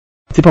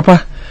Ti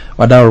papa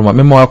wadaroma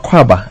memo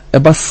akwaba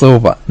eba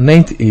silver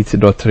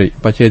 98.3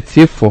 pache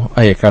tifo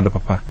ayekado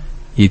papa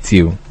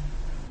yitiu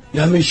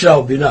Yamisha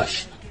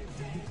obinash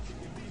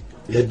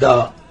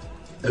yeda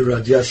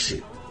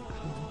eradiasi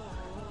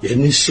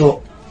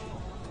yeniso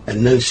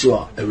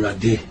enenso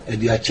erade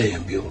edi ache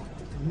yambio.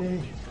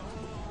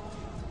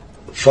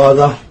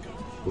 Father,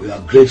 we are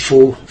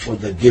grateful for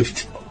the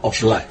gift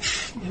of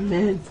life.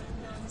 Amen.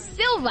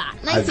 Silver,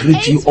 I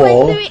greet you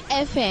all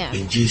FM.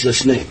 in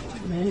Jesus' name.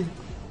 Amen.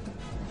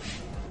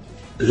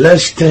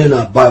 Let's turn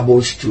our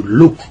Bibles to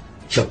Luke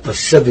chapter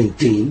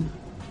 17,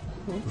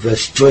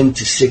 verse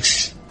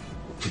 26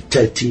 to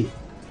 30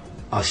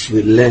 as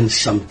we learn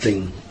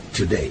something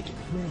today.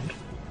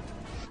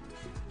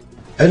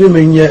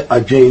 Enemenye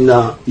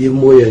adwena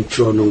yemo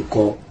yentro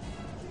nko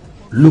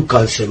Luke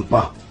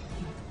ansempa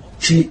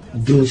ti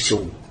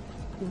dunso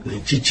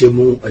ne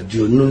chichemu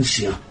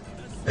adionunsia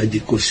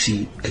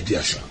edikosi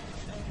ediasa.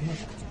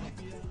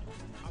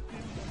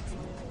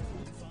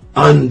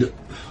 And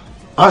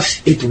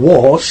as it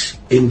was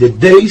in the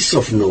days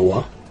of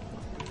Noah,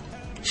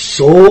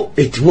 so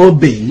it will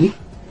be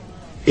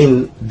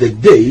in the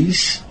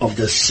days of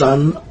the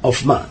Son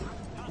of Man.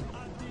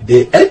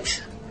 They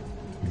ate,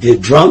 they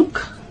drank,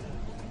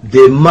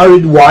 they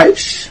married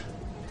wives,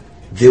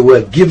 they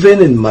were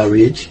given in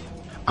marriage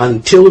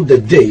until the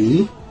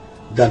day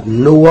that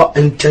Noah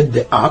entered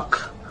the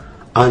ark,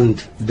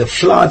 and the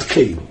flood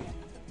came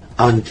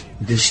and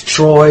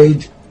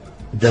destroyed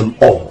them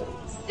all.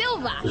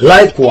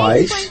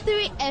 Likewise,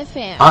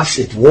 as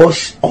it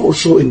was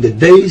also in the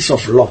days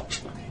of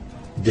Lot,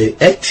 they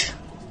ate,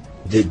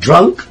 they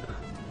drank,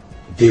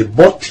 they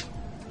bought,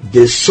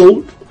 they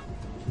sold,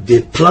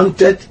 they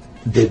planted,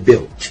 they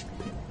built.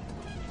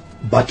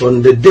 But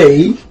on the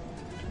day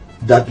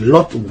that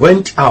Lot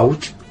went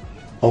out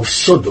of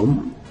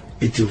Sodom,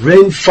 it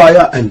rained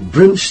fire and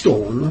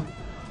brimstone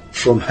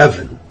from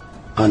heaven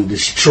and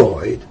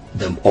destroyed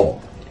them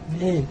all.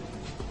 Amen.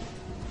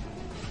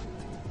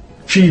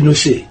 Fino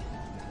say,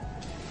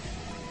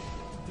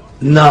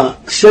 na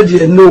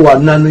sedi Noah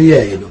nanu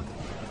ye no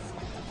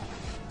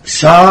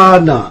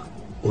sana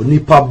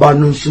onipa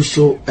banu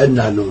suso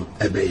enano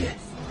ebeye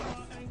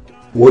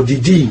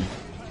wodidi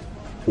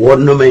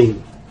wonome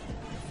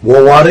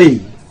woware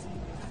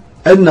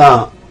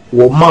ena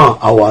woma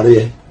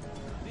aware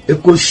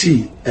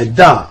ekosi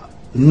eda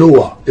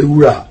Noah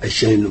ewura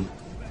ehyen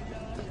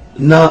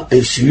na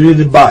esiri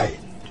de bai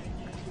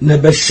na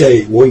be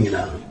sei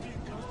wonyina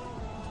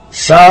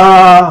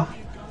sa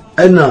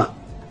ena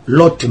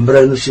Lot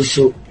mbrenu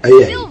susu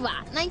aye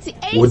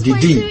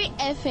wodidi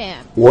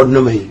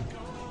wonome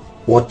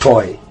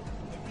wotoy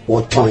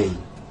wotoin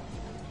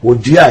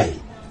wodiai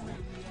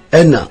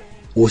ena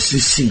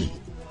wosisi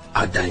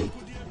adan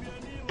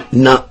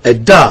na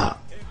eda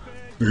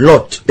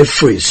Lot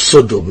efri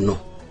Sodom no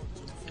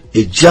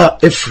eja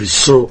efri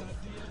so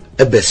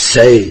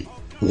ebesei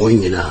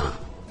wonyina.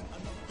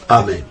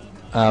 Amen.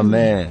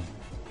 Amen.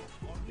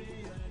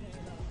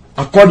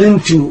 According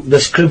to the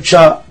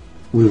scripture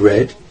we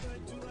read,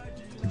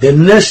 the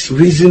next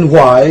reason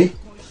why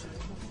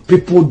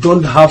people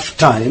don't have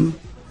time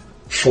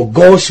for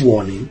God's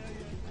warning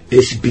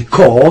is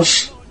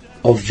because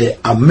of the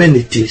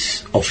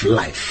amenities of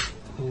life.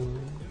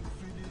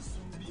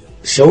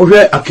 So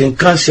where I can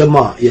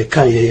cancel ye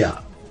kan ye ya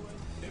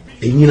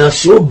enyina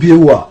so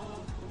biewa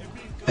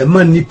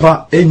ema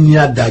nipa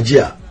enya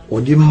dagea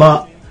odi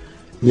ma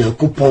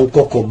nyankopon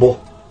kokobo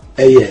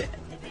eye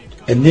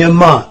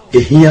enema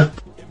ehia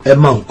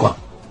ema nkwa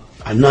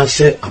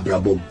anase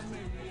abrabom.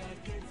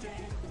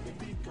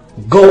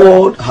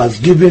 God has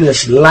given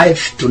us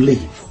life to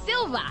live,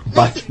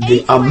 but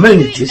the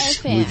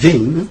amenities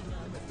within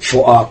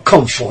for our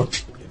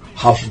comfort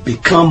have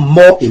become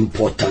more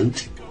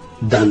important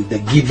than the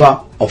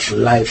giver of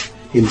life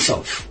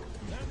himself.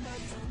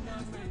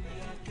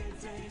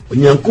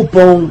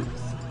 Onyankopon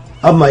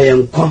ama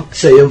yenkwa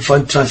se yemfa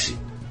ntrase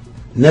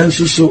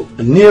nanso so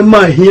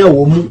niema hia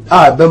wo mu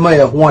a bema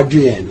ye ho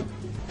adwen no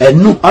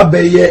enu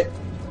abeye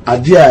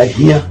ade a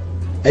hia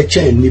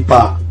eche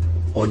nipa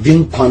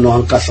odin kwano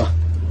ankasa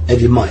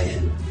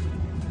edimayen.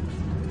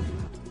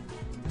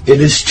 It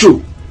is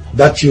true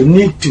that you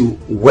need to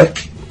work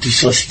to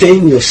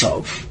sustain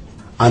yourself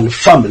and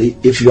family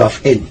if you have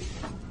any,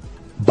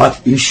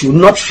 but you should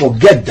not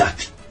forget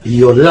that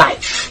your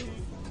life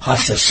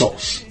has a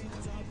source.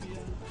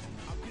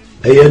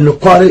 No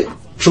kware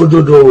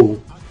chododo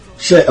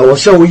se e wo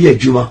se wo ye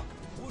adwuma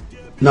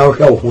na wo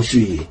hwe wo ho so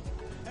yi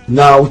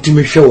na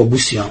utimi hwe wo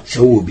busia se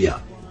wo bia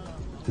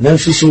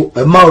nanso so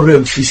e ma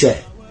rem fi se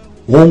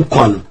won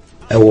kwan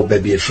e wo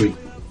baby free.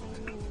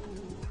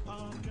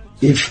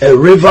 If a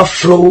river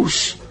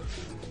flows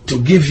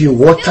to give you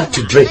water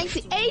to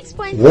drink,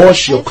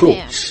 wash your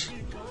clothes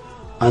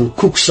and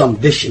cook some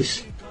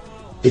dishes,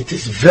 it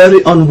is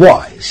very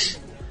unwise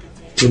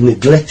to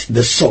neglect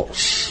the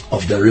source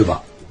of the river.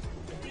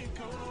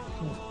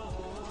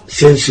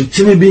 Since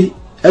utimi bi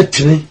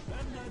etini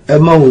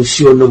ema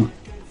wonsuo nom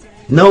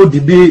na odi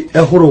bi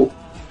ehoro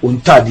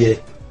untade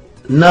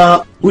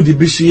na odi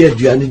bi so ye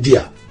aduane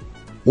dia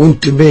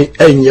wontumi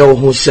enye wo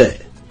ho se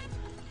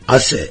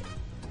ase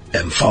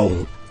emfa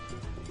wo.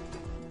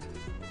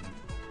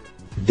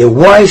 The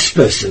wise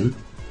person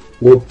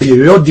will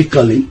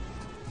periodically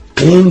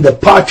clean the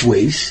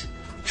pathways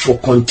for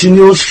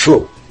continuous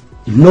flow,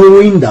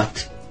 knowing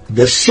that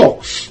the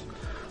source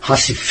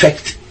has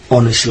effect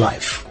on his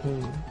life.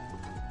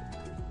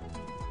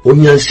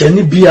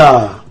 Onyansani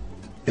bia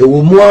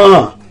ewo mu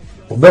a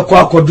obekọ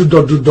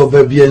akodudodudo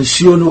ba bia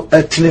nsuo no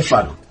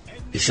etnefa no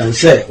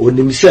isanse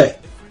onim se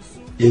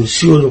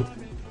nsuo no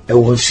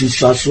ewo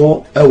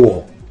nsisaso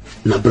ewo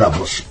na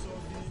brabos.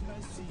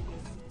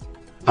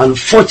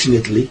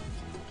 Unfortunately,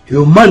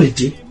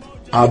 humanity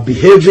are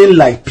behaving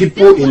like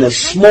people in a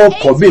small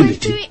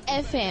community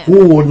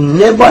who would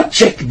never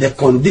check the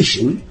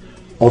condition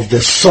of the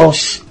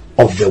source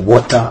of the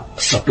water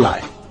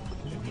supply.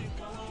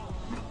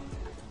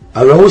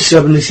 Around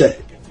 7 say,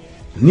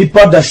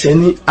 nipa da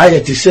seni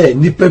ayeti say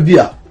nipa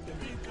bia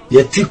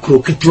yeti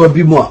kroketwa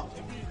bi mo a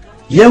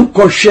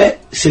yenkohwe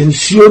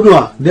sensuo no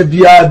a da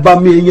bia ba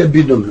me nya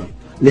bidom no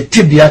ne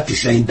tibia ti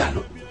sen da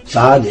no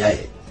saa de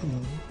aye.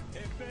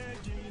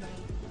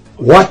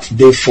 What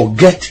they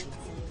forget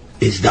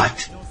is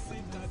that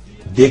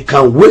they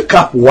can wake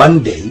up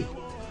one day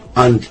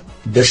and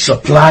the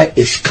supply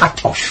is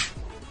cut off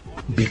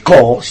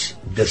because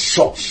the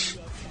source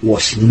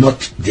was not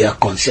their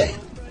concern.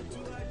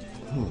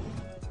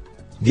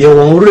 They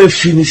won't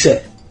finish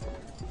it.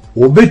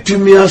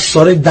 Obetumi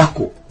asore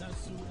dako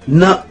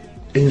na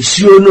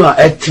nsuo no a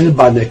etin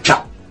ba na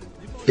twa.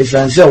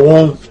 Esanse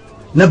won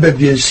na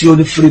baby nsuo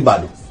no free ba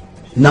no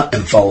na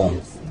emfa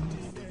won.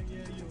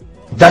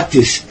 That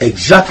is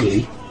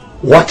exactly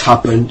what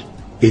happened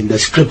in the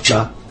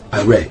scripture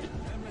I read.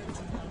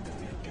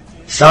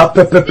 Sa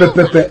pepe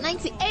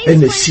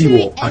ene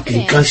siwo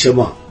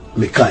akinkansema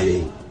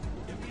mekaye.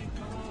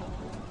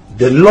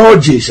 The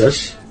Lord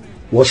Jesus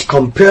was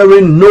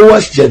comparing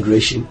Noah's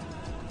generation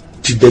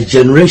to the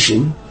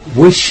generation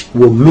which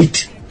will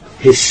meet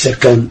his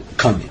second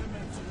coming.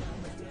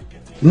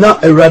 Na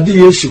Eradi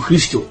Yesu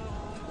Christo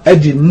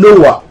edi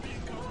Noah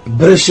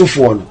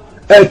bresofo no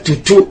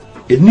etutu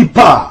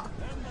enipa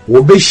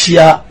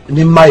wobeshia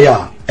ni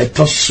maya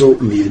etoso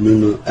mienu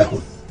no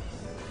eho.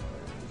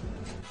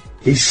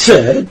 He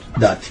said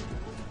that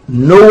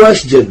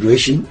Noah's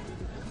generation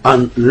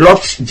and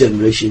Lot's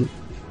generation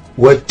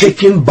were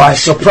taken by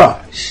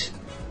surprise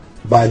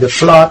by the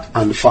flood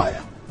and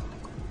fire.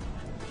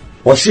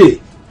 Or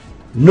say,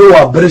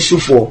 Noah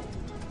bresufo,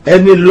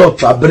 any Lot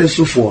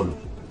abresufo no,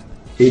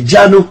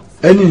 ejano,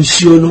 any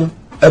nsuo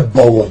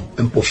ebowon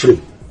empofrim.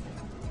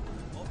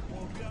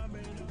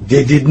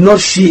 They did not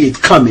see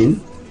it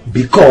coming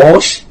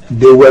because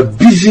they were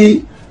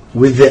busy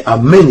with the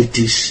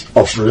amenities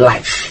of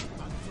life.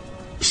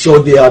 So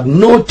they had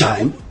no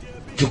time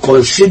to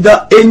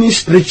consider any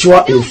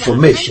spiritual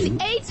information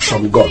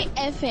from God.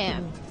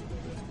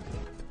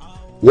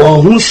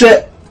 One who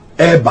said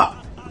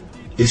Eba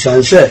is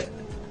answered,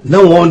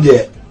 no one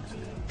there,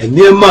 and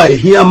near my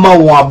here ma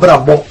wa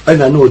brabo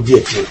and I know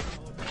dear.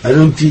 I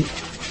don't think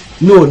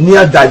no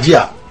near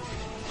Dadia.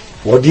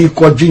 What do you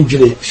call ginger?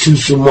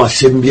 Sunsuma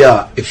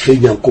Sembia, a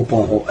Fenian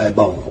coupon or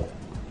Eba.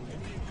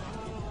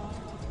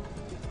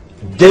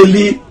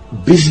 Daily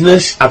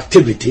business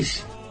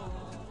activities,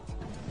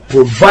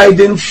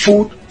 providing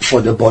food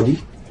for the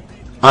body,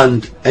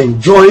 and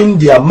enjoying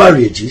their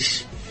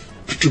marriages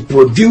to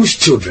produce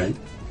children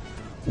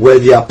were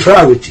their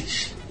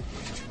priorities,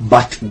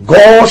 but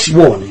God's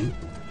warning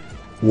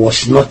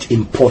was not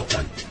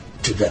important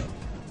to them.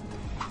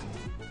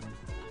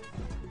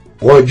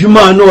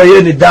 Ojuma no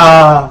yeni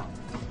da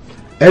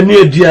eni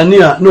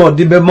eduania no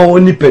de bema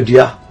woni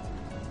pedua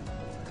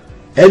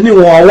eni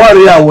wo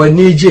aware a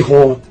wani ji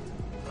ho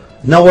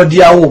na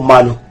wodi awo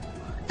ma no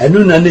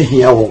enu na ne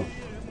hia wo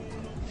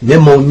ne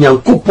mo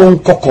nyankopon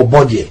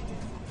kokobode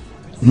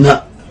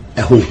na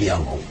ehun hia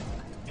wo.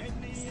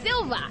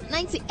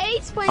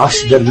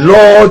 As the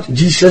Lord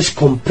Jesus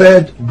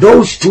compared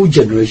those two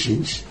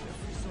generations,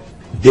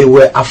 they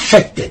were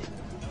affected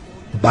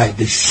by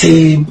the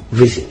same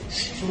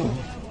reasons.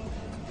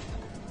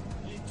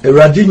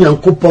 Eradi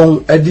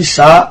nyankopon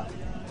edisa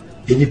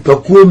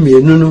enipakuo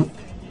mienu no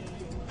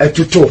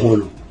etuto ho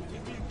no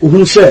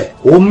uhun se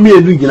o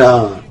mienu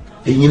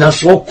nyina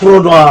so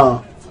kro no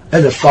a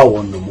elefa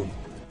won no mu.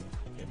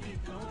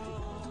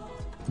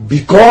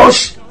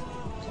 Because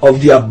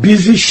of their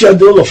busy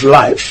schedule of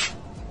life,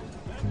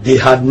 they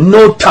had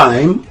no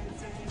time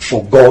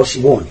for God's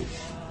warning.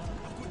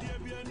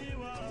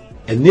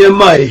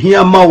 Enema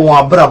ehia ma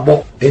won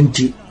abrabo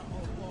enti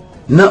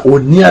na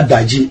oni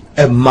adaji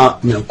emma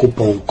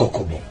nyankopon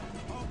kokobo.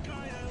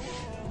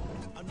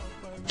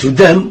 To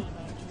them,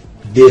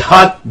 they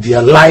had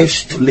their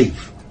lives to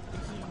live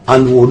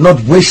and would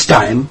not waste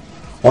time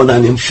on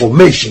an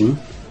information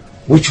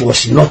which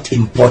was not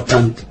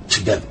important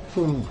to them.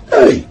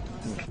 Hey,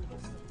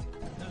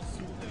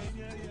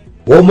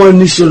 woman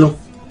nisono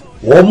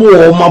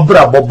woman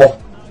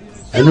brabobo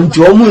and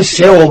woman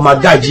say o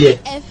madaje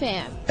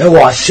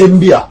ewa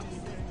asembia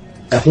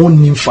ehon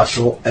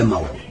nimfaso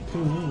emawo.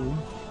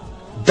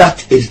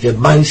 That is the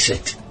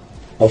mindset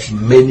of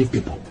many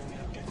people.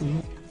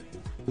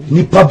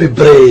 Nipa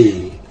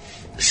bebre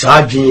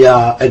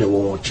sagiya and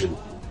watching.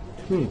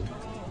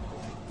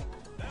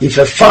 If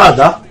a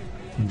father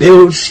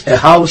builds a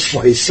house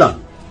for his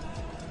son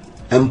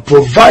and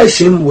provides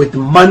him with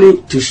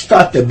money to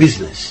start a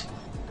business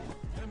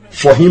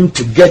for him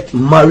to get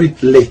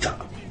married later,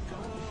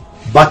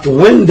 but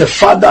when the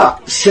father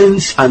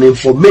sends an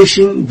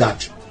information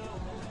that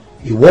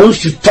he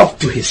wants to talk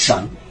to his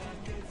son,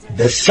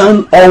 the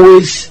son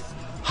always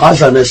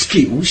has an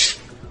excuse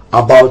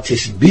about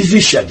his busy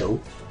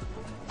schedule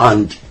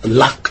and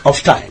lack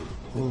of time.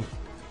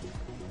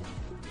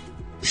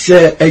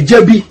 Say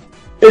ejebi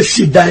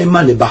esi dan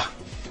maniba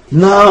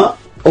na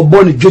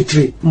oboni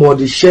getri mo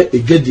de she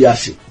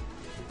egediase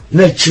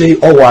na chire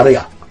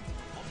owarea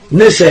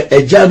ne se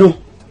ejanu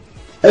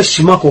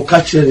esuma ko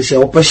ka chire se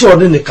opese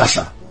ode ne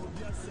kasa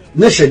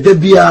ne se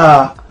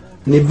debia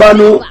ne ba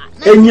no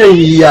enya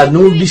ya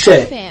no bi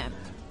se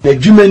na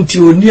dwumenti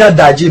oni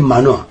adaje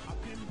mano.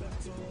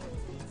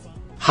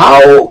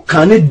 How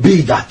can it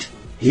be that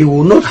he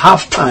will not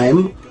have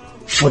time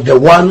for the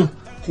one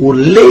who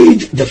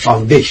laid the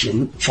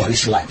foundation for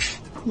his life?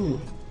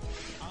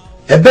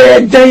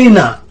 Ebe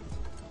daina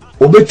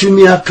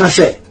obetumi aka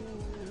se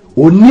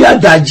oni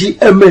adaji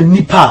eme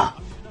nipa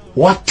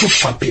watu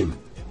fapim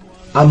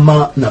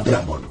ama na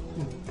brabon.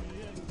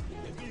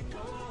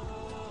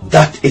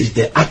 That is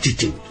the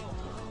attitude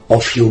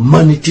of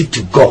humanity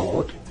to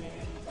God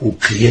who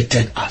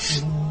created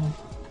us.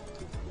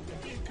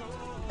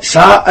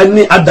 Sa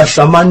ani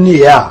adasamani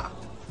ya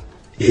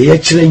ye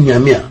chire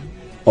nyame a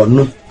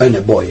onu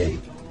ene boy.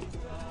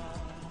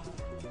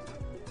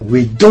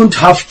 We don't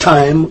have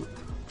time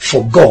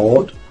for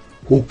God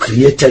who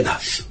created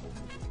us,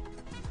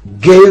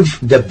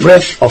 gave the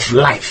breath of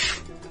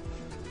life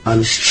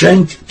and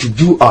strength to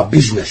do our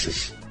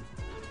businesses,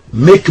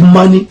 make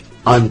money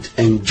and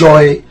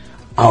enjoy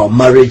our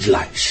marriage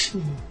lives.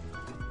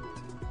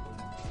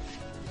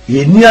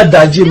 Ye ni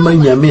adaji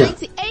manyame a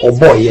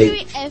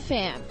oboye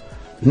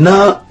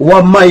na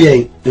wa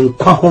mayen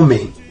nkwa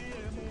home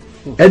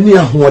eni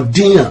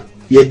ahoden a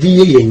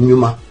yedi ye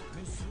nyuma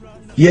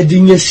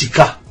yedi nye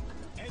sika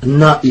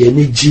na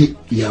yeniji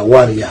ya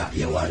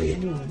ware.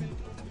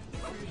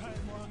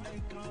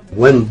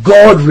 When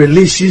God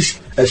releases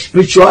a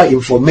spiritual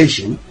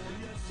information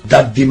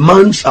that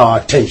demands our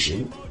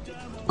attention,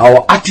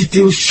 our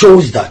attitude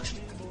shows that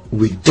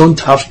we don't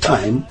have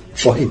time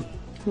for him.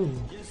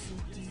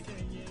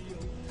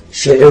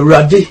 Say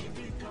erade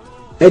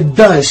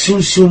eda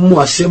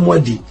sunsumu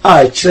asemwadi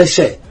a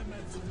kyerese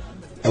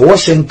e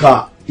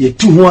wosenka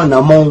yetu ho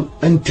anamon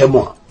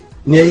entemo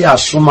ne ya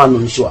asoma no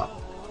nso a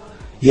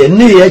ye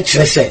ne ye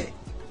kyerese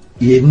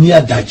ye ni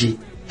adaji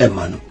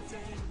emano,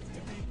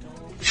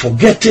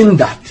 forgetting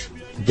that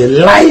the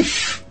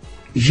life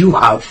you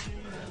have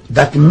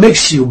that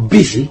makes you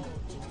busy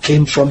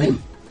came from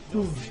him.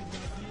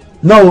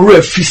 Now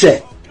refi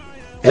say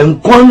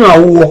enkwan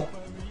awo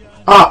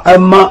a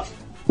ema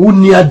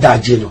uni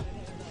adaji no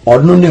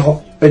onu ne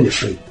ho ene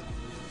free.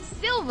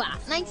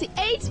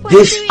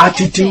 This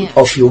attitude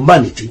of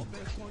humanity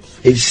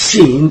is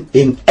seen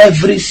in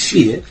every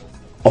sphere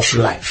of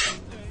life.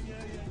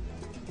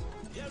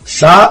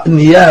 Sa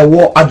niya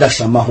wo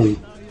adasama ho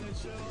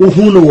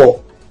uhunu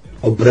wo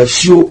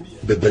obrasio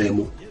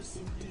bebremu.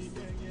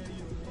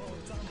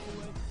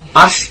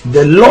 As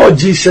the Lord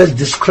Jesus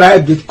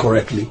described it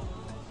correctly,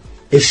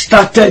 it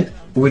started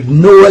with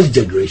Noah's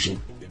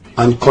generation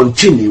and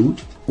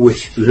continued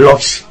with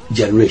Lot's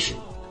generation.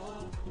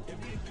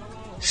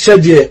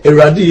 Said ye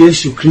eradi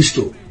Yesu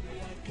Kristo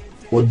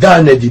o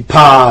dane di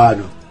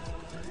paano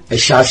e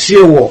shase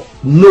wo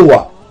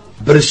Noah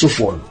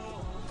bresufo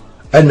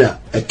ena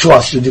eto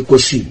aso di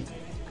kosi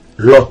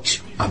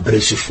Lot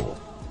abresufo.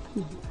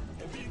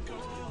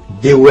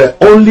 They were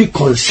only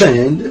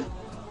concerned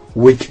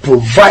with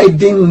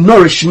providing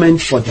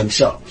nourishment for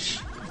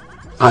themselves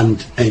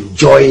and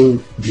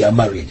enjoying their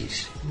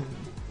marriages.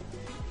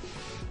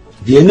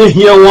 The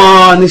enehia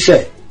one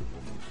say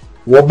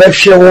wo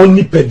behwe won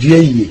nipadua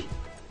yie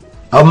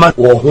ama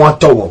wo ho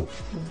atowo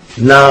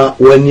na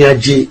wani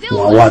age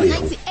waware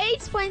ho.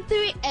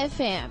 98.3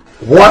 FM.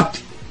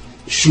 What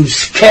should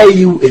scare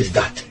you is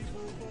that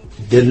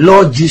the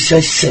Lord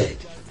Jesus said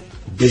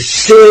the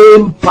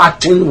same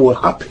pattern will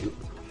happen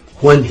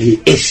when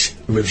he is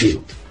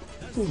revealed.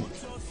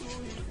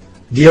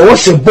 There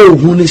was a boy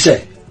who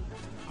said,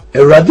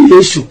 Eradi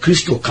Yesu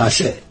Kristo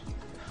Kaase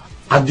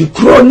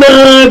adikro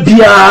na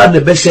bia ne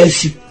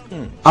besesi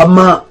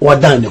ama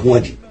wadan ne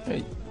hodi.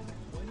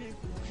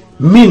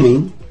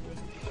 Meaning,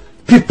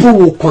 people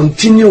will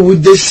continue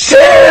with the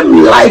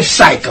same life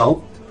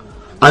cycle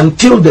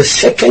until the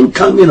second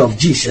coming of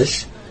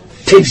Jesus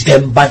takes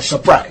them by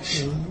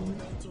surprise.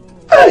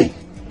 Hey!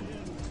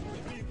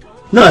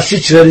 Now,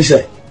 situation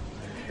say,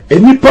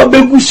 enipa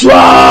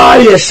beguswa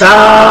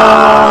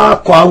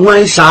yesa kwa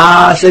wan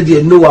sa said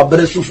you know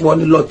abresufo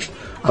ni Lot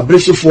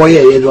abresufo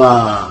ye no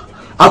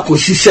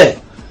akosi se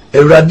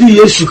Ewurade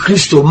Yesu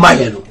Kristo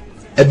maye no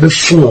ebe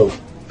fun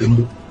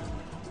emu.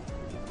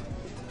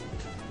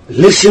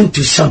 listen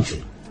to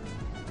something.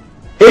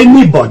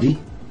 Anybody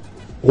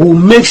who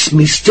makes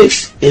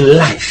mistakes in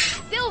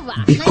life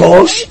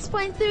because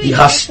he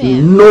has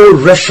no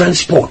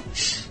reference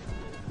points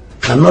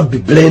cannot be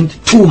blamed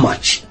too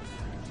much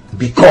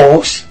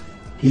because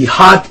he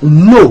had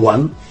no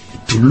one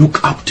to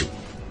look up to.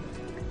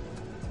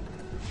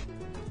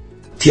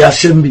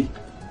 Tiasembi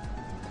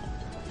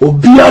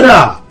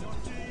obiara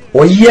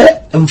oye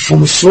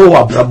mfomso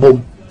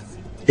abrabom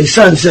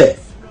esanse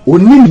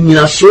oni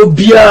nyinaso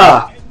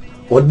bia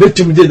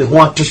odbetumi de ne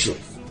ho atoso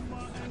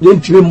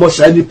yentimi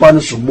mbosa nipa no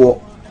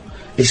sobo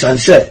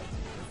esanse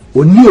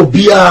oni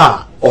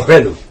obia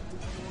ohweno.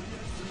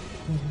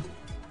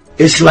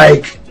 It's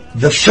like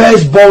the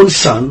firstborn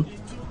son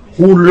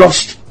who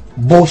lost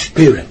both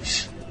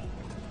parents.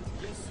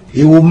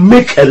 He will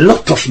make a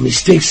lot of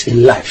mistakes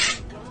in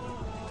life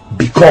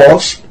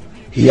because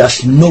he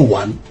has no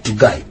one to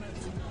guide.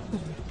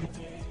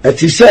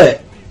 It is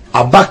a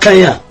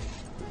abakanya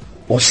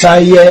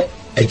osaye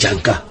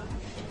ejanka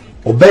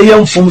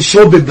obeyam from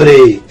so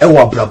bebre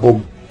ewa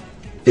brabom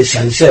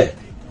esanse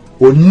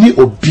oni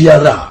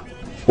obiara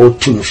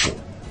otunfo.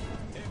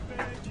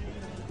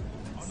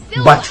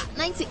 But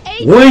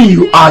when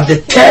you are the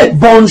third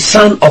born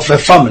son of a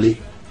family,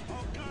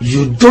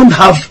 you don't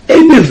have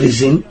any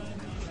reason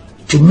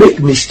to make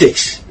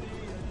mistakes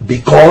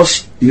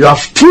because you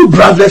have two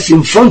brothers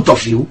in front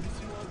of you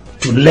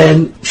to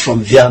learn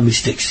from their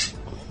mistakes.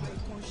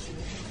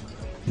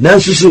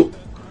 Nansusu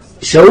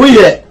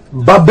sewuye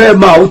babe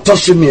ma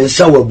utosu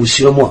miensa wa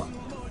busiyomu a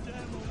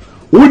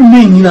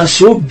wonni nyina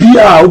so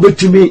bia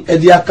ubetumi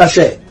edi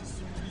akase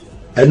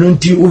enu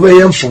nti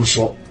ubeye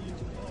mfomso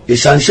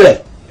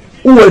esanse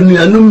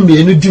uwenu anum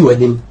mienu di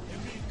wanim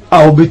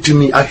a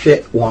ubetumi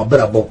ahwe won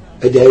abrabo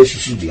edi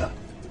ayesusu dia.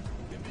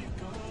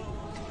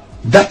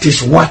 That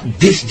is what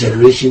this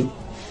generation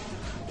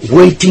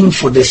waiting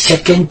for the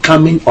second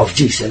coming of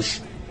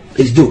Jesus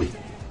is doing.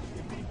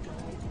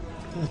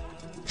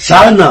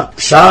 Sana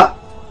sa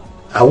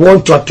I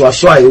want to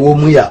aswa ewo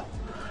mu ya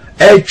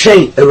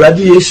etwen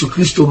Awurade Yesu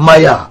Kristo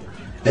maya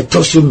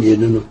etoso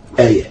mienu no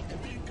eye.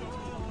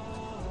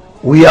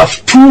 We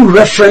have two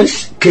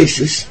reference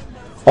cases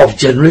of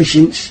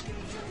generations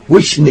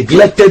which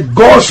neglected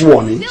God's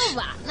warnings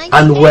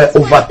and were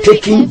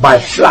overtaken by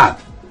flood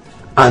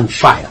and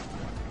fire.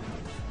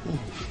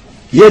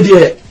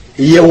 Yede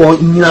yewo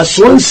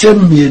nyinaso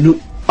nsem mienu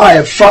a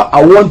efa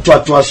I want to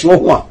aswa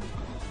ho a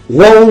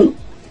won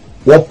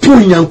wopu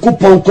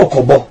Nyankopɔn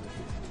kokobo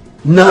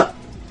na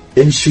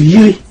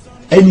ensuyiri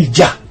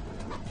enija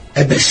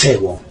ebese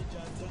won.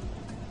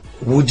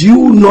 Would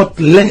you not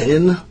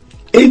learn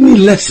any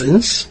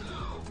lessons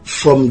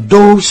from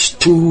those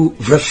two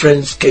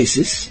reference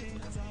cases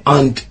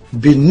and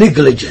be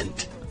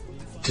negligent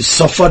to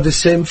suffer the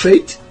same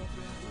fate?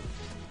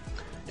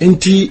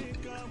 Enti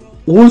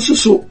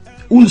wonsusu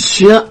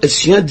unsia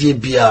esia die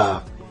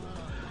bia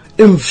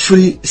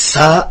emfiri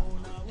sa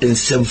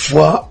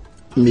ensemfoa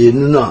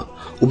mienu na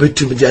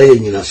obetumi de aye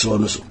nyina so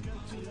no so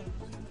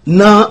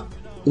na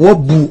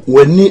wobu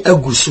wani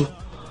aguso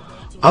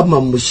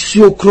ama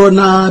musio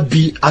krona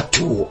bi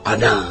ato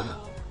ana.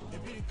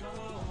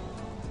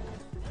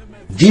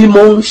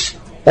 Demons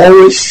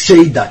always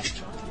say that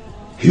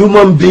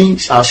human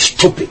beings are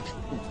stupid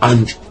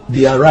and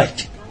they are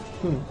right.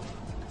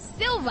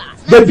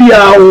 Baby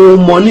our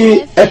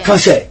money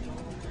ekase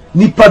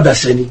nipa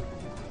dasani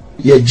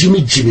ye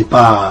jimi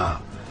pa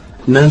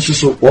nanso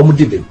so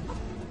omudibem.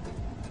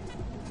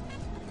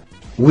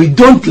 We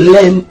don't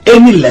learn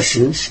any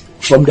lessons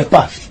from the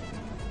past.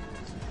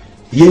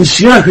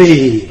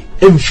 Yensuahwe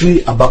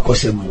emfiri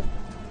abakosemu.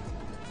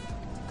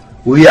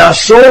 We are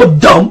so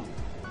dumb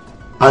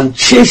and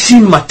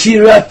chasing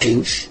material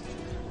things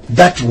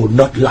that will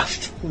not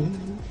last.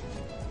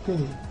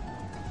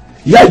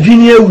 Ya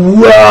dwinie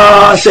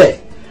wa se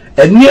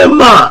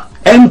eniema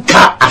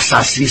enka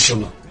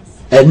assassination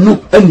enu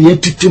eni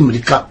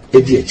etutumrika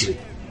edi ejire.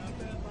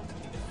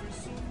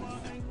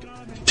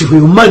 To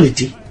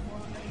humanity,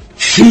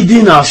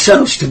 feeding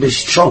ourselves to be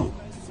strong,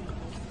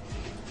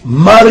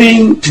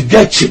 marrying to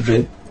get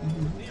children,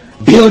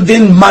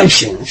 building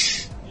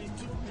mansions,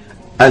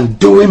 and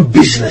doing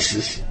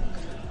businesses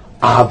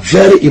are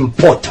very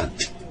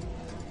important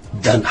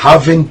than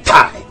having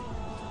time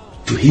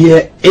to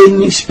hear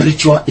any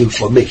spiritual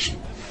information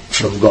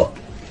from God.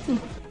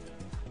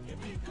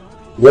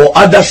 Wo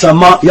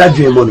adasama ya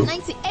dwemono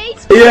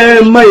ye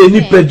ma ye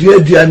ni pedua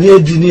aduane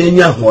adini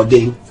enya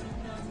hoden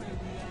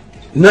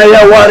na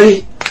ya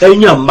ware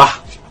enya mma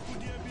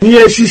ni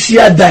esisi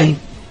adan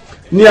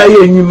ni aye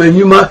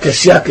enyuma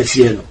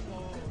akese no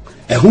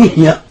ehu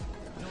hia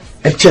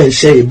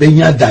echense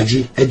ebenya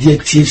daji ede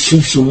atie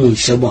sunsumu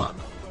nsemo a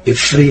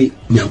efri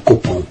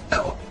Nyankopon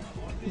eho.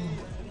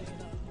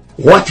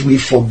 What we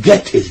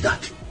forget is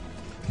that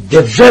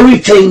the very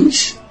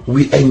things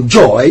we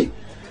enjoy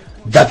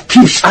that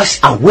keeps us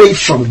away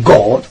from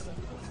God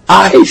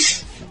are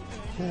His.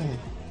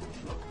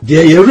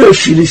 There you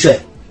really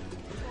say,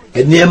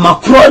 and near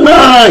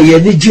Macrona, ye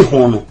need you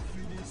hono.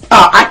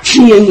 Ah,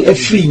 actually, a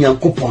free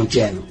Nyankopon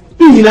chen.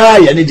 Ina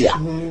ya nidia.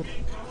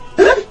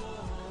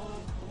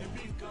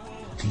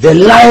 the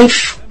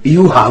life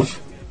you have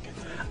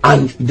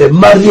and the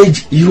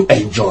marriage you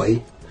enjoy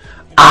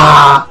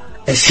are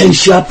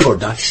essential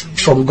products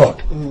from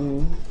God.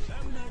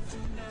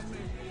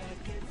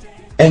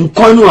 And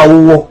kwanu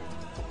awo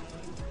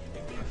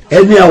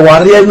eni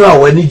aware enu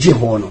awani ji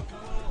ho no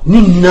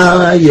ni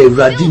na ye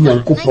Awurade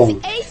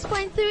Nyankopon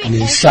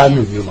ni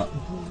sanu nyuma.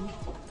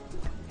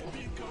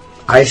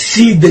 I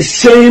see the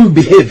same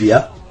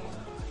behavior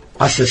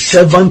as a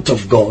servant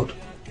of God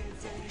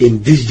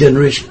in this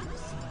generation.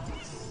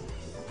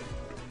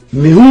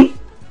 Mihu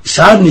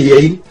saa ni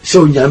ye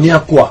so nyame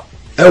akwa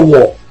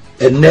ewo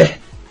ene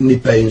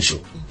nipa enso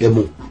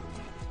emu.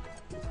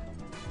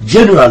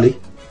 Generally,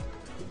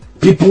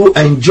 people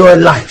enjoy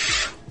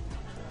life,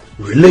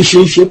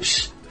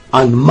 relationships,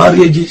 and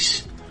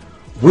marriages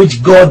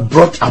which God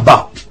brought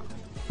about,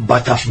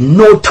 but have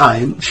no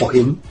time for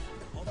Him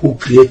who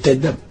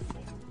created them.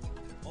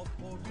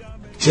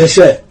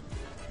 Say,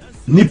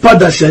 nipa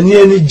da sani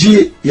eni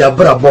ji ya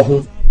brabo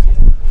ho,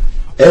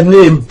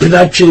 eni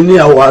mpinachi ni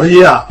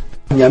awari a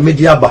nyame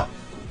di aba,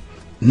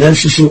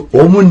 nansusu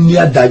omu ni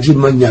adaji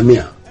ma nyame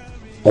a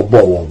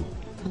obo won.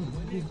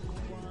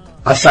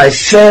 As I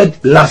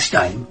said last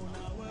time,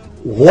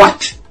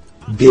 what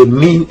they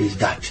mean is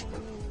that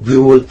we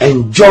will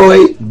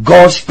enjoy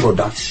God's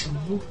products,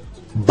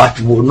 but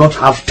will not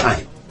have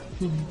time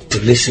to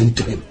listen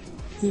to Him.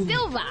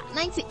 Silver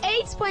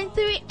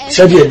 98.3 FM.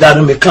 Said ye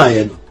dadu me kan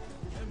ye no.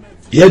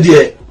 Ye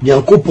de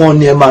Nyankopon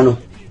niema no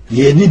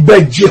ye ni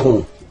bagye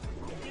ho.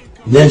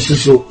 Nanso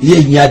so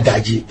ye nya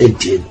daji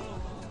entie no.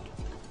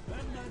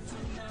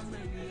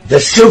 The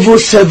civil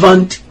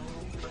servant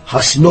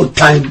has no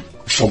time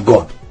for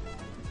God.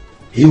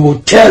 He will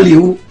tell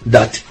you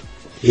that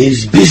he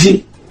is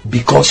busy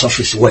because of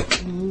his work.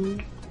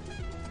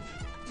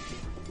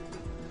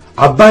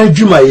 Aban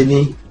djuma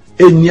yeni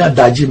eni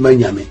adaji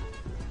manyame.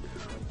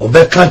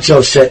 Obeka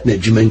che se na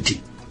djuma nti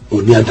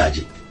oni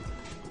adaji.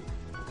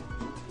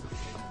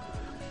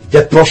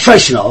 The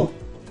professional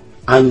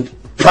and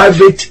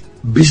private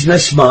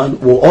businessman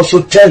will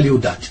also tell you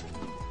that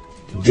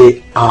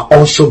they are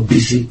also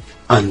busy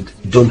and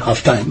don't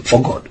have time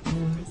for God.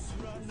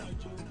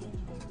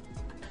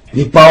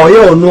 Nipa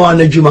oye onu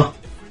anadjuma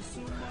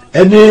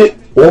ene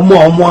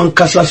omo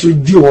ankasa so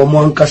di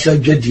omo ankasa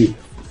dwedie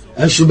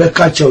enso be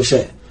ka che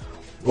se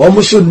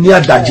omo so ni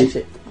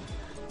adaje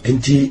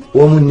enti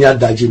omo ni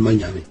adaje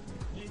manyame.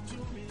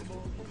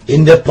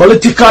 In the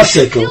political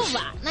circles,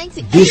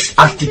 this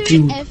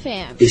attitude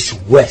is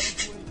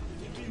worst.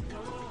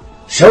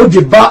 So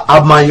the ba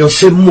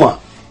amayosemu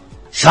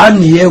sa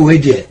niye we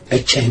de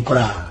echen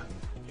kra.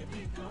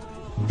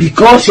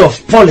 Because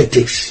of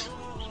politics,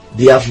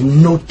 they have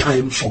no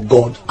time for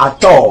God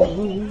at all.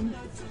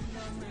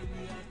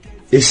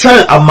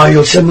 Esan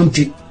amayosemu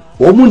nti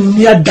omu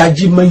ni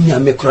adaje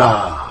manyame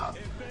kra,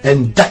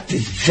 and that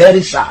is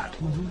very sad.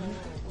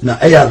 Na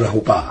eya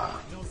rahupa.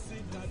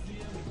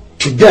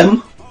 To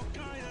them,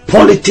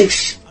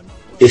 politics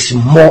is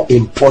more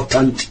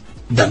important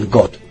than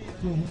God.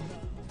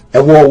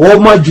 Ewo wo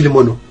ma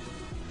dwelimono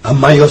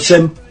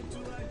amayosem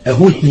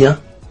ehu hia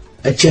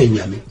eche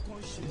nyame.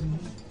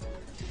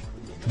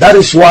 That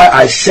is why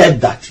I said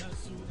that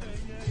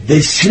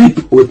they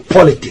sleep with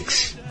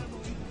politics,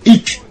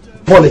 eat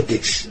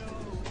politics,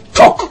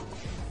 talk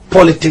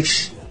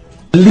politics,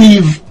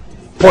 live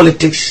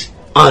politics,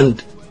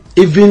 and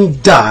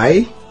even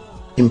die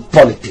in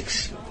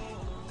politics.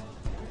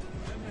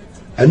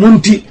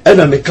 Enunti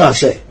ena me kan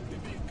say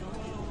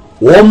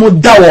wo mu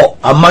dawo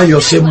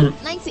amayosem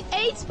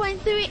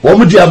 98.3 wo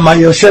mu di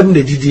amayosem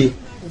ne didi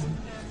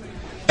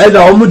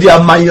ena wo mu di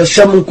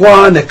amayosem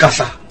kwa ne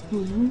kasa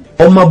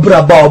o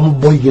mabra ba o mu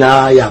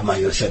boyina ya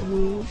amayosem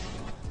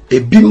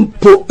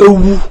ebimpo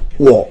ewu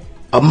wo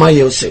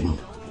amayosem.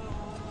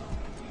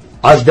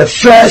 As the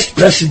first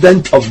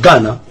president of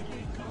Ghana,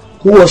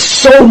 who was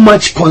so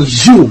much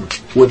consumed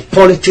with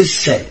politics,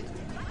 said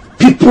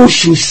people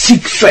should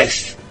seek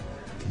first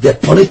the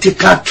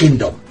political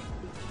kingdom,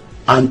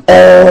 and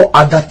all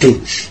other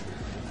things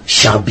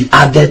shall be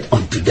added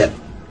unto them.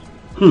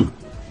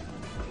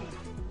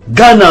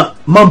 Ghana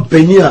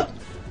mampenia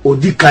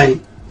odikai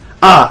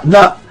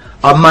na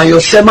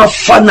amayosema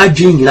fana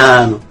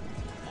jinano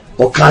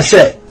o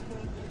Kaase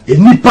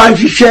enipa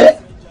hwehwe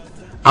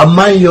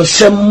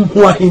amayosem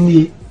ho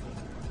ahini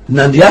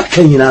na dia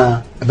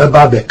kanyina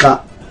beba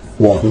beka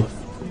wo ho.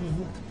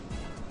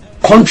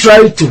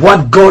 Contrary to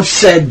what God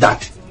said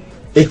that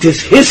it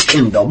is His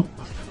kingdom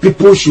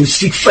people should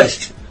seek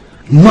first,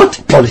 not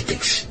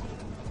politics.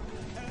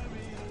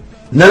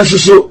 Nanso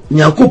so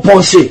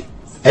Nyankopon say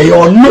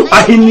eyo no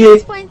ahini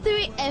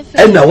 98.3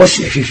 FM. ena wo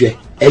se hwehwe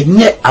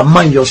enye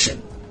amayosem.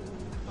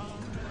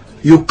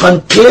 You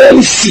can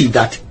clearly see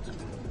that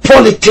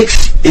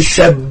politics is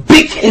a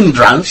big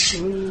hindrance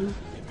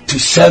to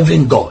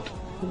serving God.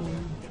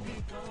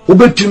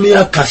 Ubetumi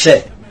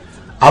akase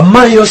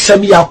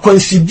amayosem ya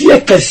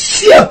consider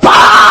kese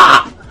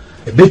pa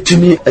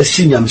ebetumi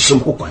asinyam som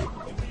kokwan.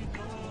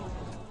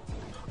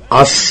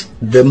 As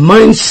the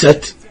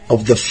mindset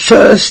of the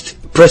first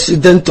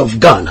president of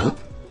Ghana,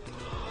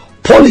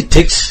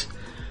 politics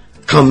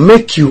can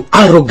make you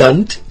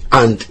arrogant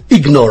and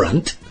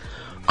ignorant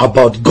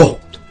about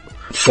God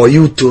for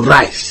you to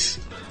rise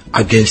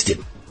against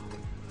him.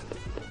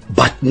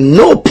 But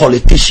no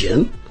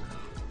politician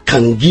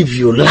can give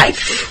you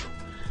life.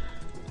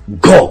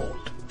 God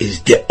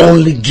is the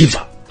only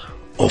giver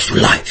of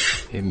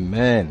life.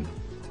 Amen.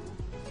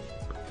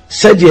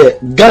 Said ye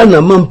Ghana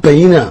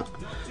mampayina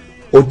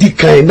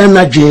odikai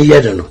nana dwen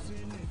yede no.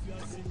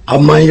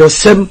 Aman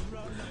yosem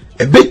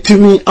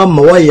ebetumi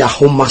ama wa ya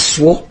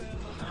homaso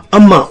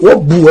ama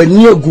wabu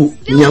ani agu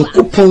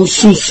Nyankopɔn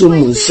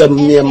sunsum nsɛm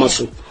nneɛma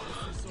so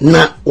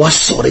na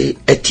wasɔre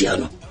atia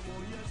no.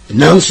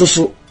 Nanso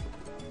so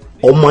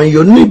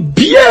ɔmanyɔne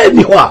bia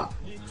ni hɔ a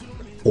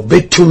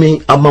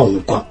obetumi ama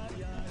nkwa.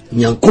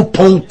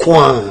 Nyankopɔn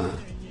kwa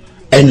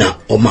ɛna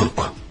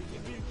ɔmankwa.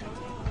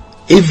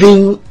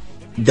 Even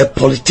the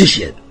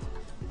politician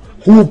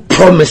who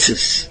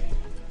promises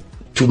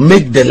to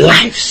make the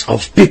lives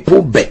of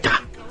people better,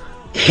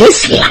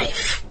 his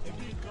life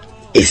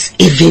is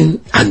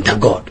even under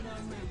God.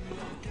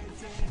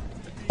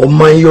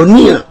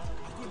 Omanyonia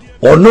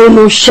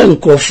onono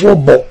shenkrofo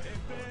bo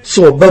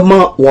so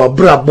obema wa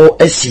brabo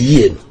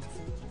esiye no.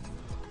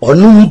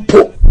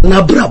 Onumpo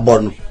na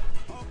brabo no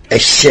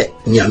ehye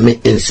nyame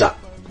insa.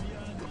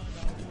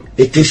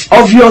 It is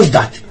obvious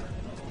that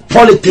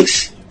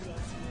politics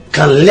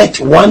can let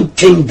one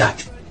think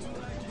that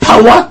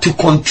power to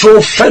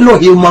control fellow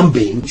human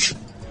beings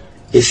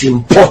is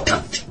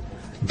important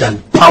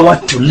than power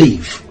to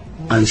live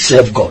and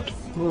serve God.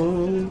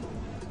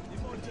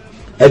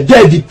 A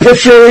daddy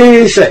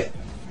prefer say,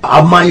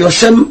 "Ama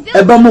yosem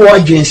ebamu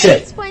wajin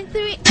say,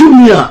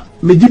 tumia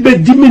medibe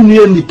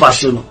diminu ni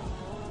pasono.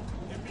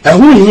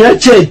 Ehu hiya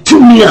che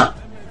tumia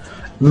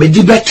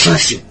medibe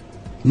transi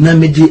na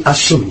medi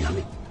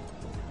asumyami."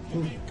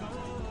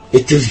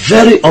 It is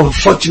very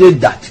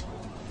unfortunate that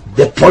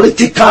the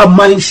political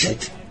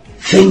mindset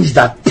thinks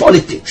that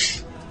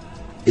politics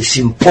is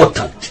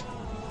important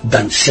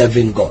than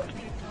serving God.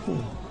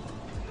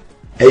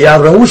 Eya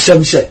rawu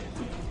sem se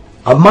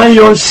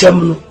amanyon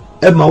sem no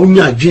e ma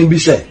unya dwen bi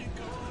se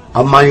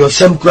amanyon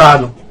sem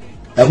kra no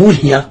e ho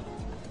hia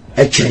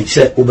e chen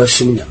se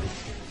obesum nyame.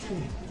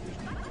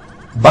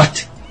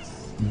 But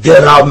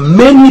there are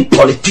many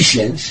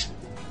politicians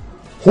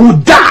who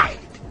died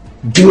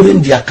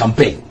during their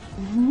campaign,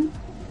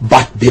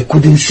 but they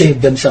couldn't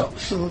save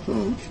themselves.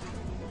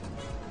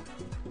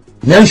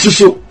 Nanso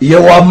so ye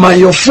wa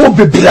mayofo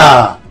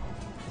bebra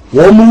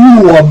wo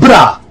mu wo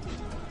bra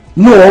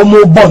no wo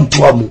mu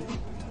bonto amu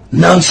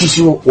nanso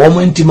so wo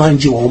mu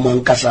ntimanji wo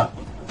mankasa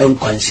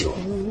enkwansi.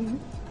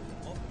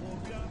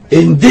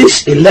 In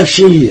this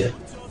election year,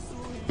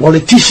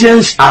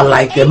 politicians are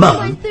like a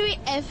man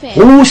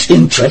whose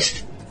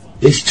interest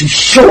is to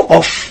show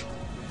off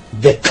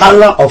the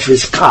color of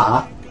his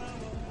car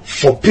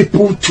for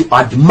people to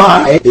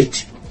admire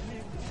it,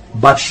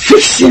 but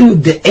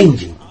fixing the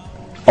engine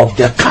of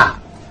the car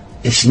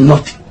is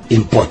not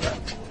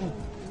important.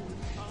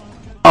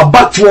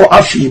 Abatwo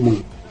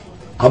afimu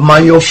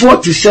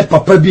amanyofo ti se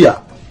papa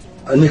bia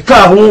ne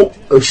car ho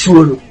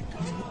asuo no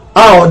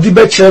a odi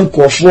be kire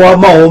nkofo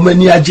ama o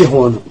mani age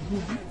ho no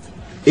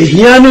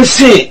ehia no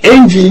se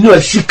engine no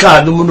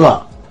asika no no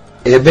a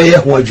ebe ye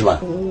ho adwuma.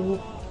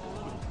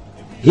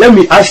 Let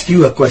me ask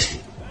you a question.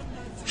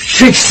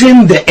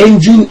 Fixing the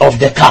engine of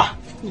the car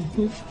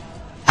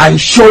and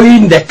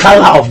showing the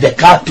color of the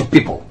car to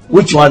people,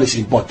 which one is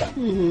important?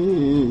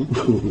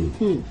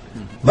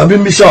 Baby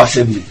Mr.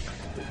 Assembly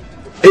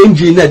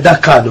engine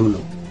that car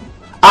no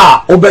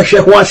obehwe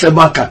ho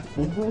asebaka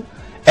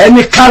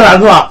any color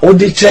no a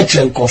odi church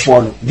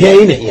nkofo no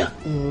dey in here.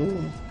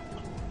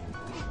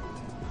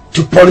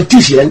 To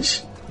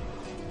politicians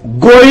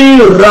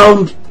going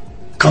around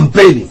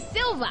campaigning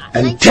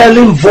and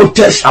telling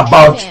voters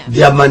about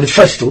their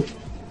manifesto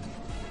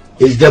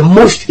is the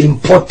most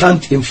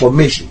important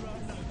information,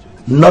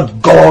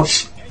 not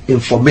God's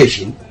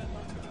information,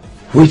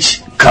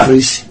 which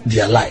carries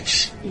their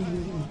lives.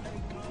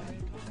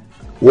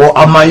 Wo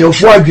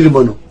amayofo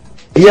adwirimo no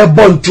ye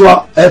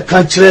bontoa e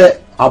ka kire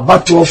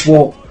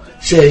abatofo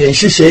se ye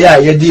nhihye ya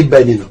ye di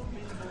bani no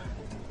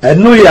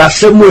eno ya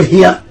asemo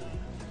hia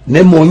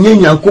ne mo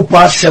nyanyankopo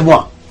asemo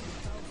a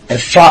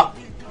efa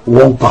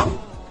won kwa.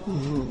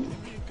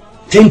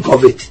 Think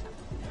of it.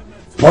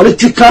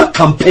 Political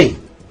campaign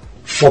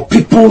for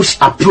people's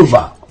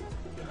approval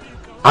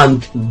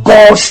and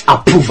God's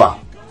approval,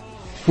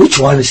 which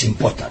one is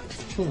important?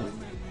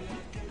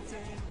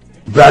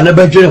 Brana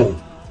bedwen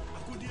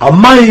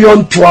aman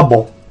yon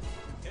toabo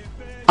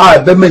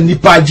a be me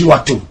nipa agi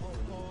watom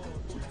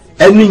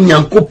eni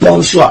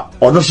Nyankopɔn so a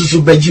ono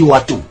susu bagi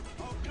watom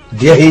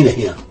de he na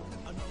here.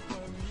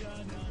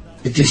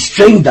 It is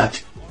strange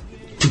that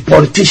to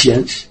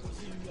politicians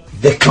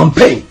the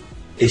campaign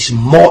is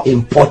more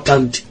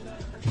important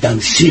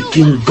than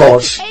seeking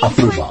God's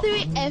approval.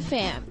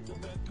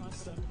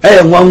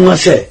 Nwanwa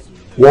se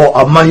wo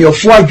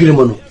amanyofo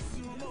adwirimo no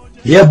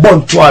ye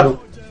bontoa no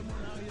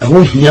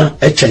eho hia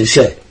e chen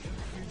se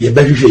ye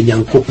behwehwe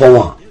Nyankopɔn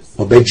a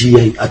obegi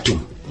yen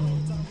atom.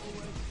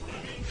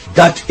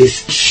 That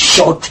is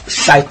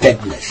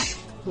short-sightedness.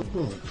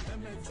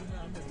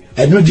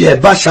 And no dear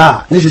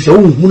Basa, this is a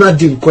woman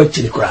didn't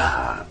question the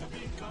crowd.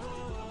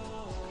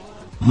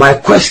 My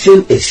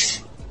question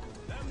is,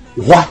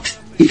 what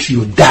if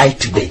you die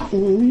today?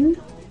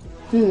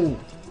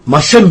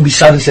 Masem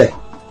bisan say,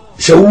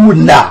 who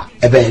na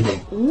ebede.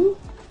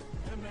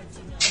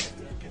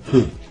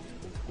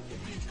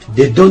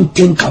 They don't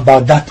think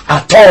about that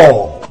at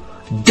all.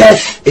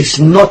 Death is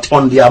not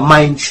on their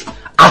minds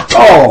at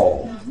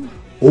all.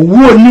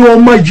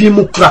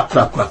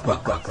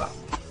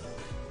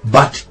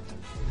 But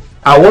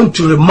I want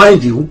to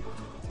remind you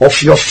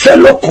of your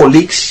fellow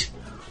colleagues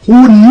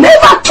who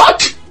never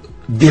thought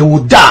they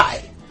would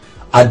die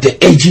at the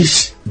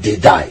ages they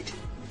died.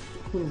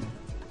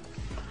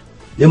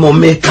 The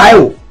moment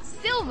Kyle,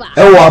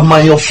 ewa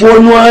mayofo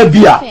no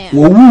bia,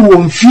 wo wu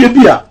mfie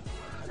bia.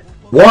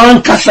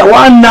 One kasa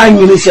one nine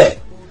you say,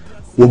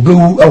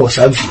 obewu ewa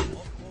sanfie.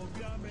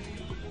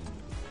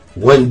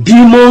 When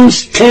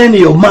demons turn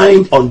your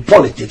mind on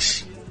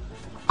politics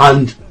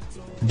and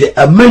the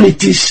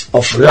amenities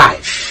of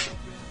life,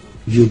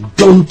 you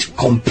don't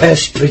compare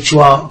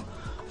spiritual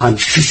and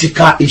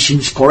physical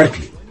issues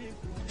correctly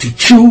to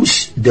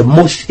choose the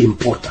most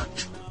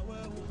important.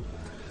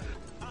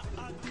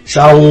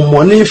 So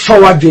money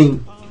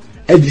forwarding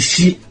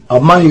edisi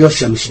among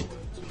yourselves.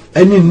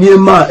 Any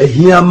nema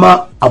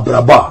ehiyama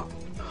abraba.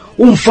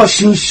 Umfa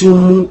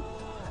sunsumu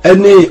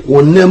ene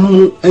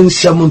onemu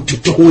ensemu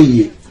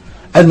tutoye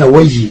ena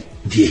wayi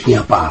die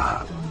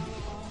hiapa.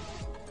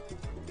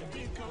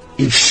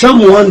 If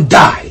someone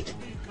died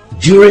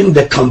during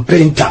the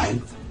campaign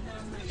time,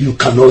 you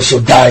can also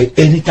die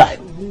anytime.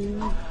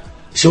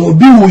 So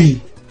be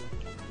we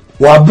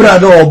wa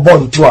brada or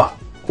born to a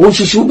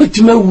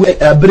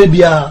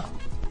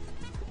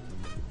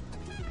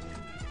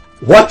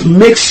what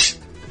makes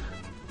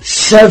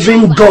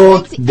serving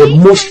God the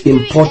most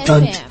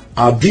important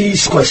are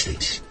these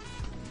questions.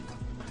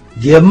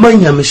 The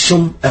manya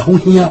misum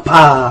ehuhia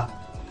pa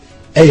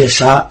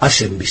eyesa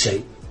assembly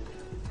say.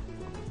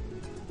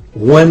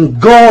 When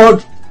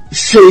God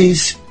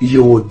says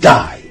you will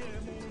die,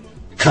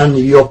 can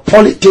your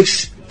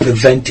politics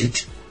prevent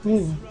it?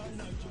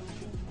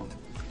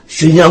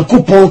 Si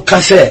Yankupon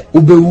Kaase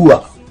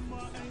ubewua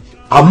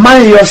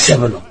among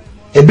yourself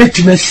a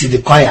bit messy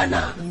the choir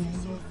now.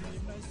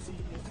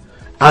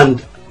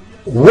 And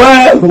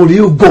where will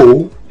you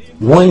go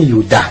when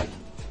you die?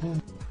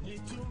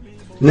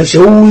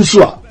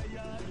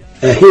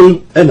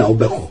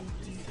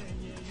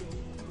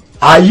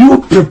 Are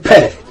you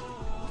prepared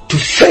to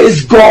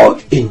face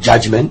God in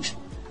judgment?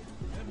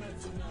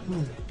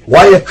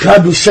 Why a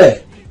crowd will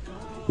say,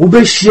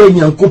 Ube shie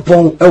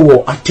Yankupon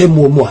ewo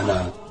atemu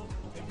muana.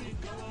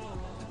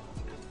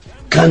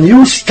 Can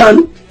you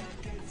stand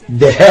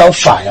the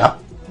hellfire?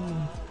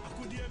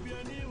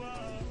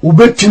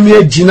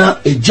 Ubetumie jina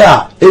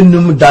eja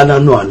enum dana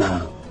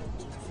noana.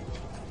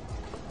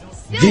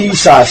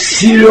 These are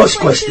serious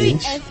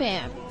questions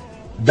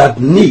that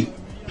need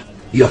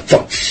your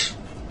thoughts.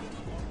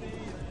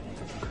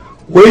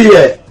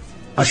 Where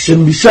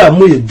asembisa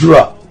mu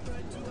yedura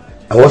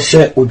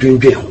awose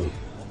odwendwe ho.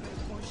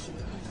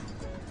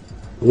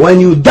 When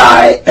you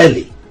die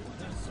early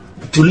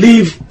to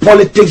leave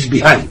politics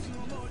behind,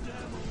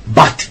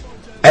 but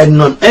a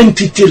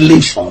non-entity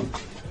lives on,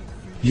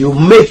 you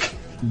make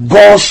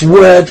God's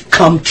word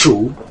come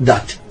true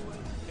that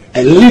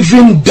a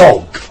living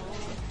dog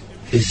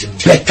is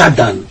better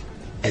than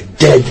a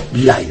dead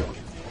lion.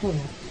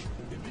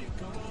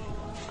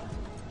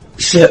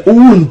 Se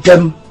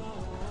untem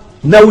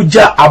na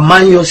uja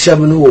amanyo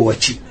semenu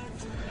wachi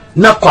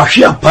na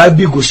kwahwe apa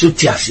bi guso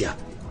tiasia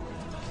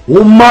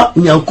woma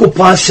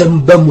Nyankopon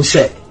asem ba mu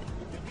se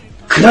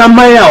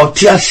kraman a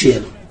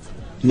otiasia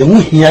ne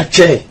mu hia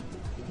che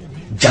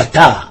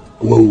jata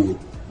wo.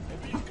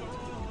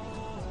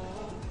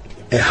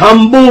 A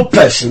humble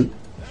person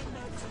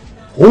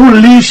who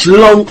lives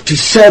long to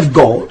serve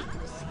God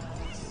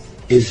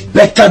is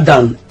better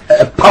than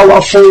a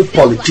powerful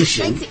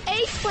politician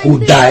who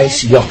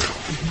dies young.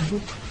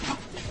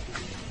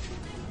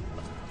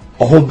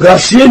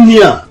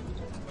 Ohobrasienia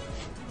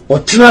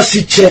otina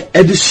siche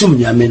edisum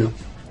nyameno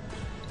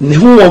ne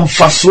hu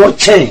womfaso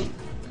chen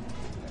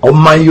o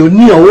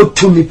mayoni a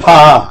wotumi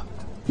pa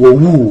wo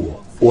wu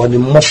woni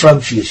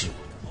mofram fiesu.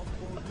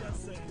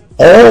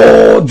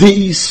 All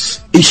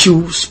these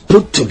issues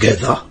put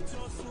together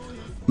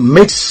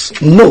makes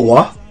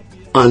Noah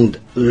and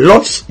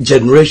Lot's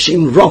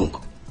generation wrong.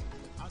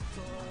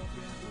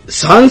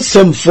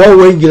 Sansem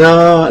forward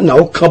na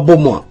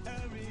okaboma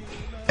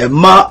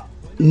ema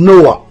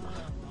Noah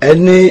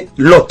any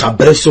Lot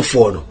abreso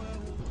for no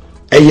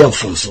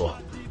eyamfonso.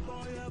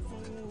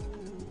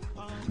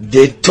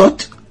 They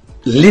thought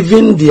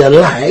living their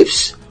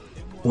lives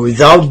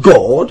without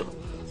God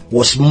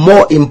was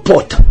more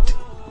important,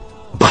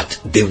 but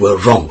they were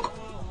wrong.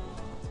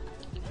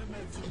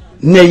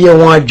 Neye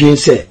wadwen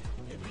se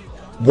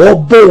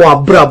wobo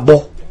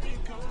wabrabo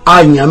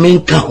anyame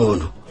nka ho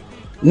no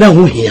na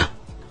ho hia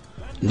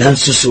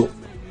nanso so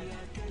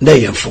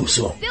They am from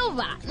so.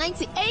 Silver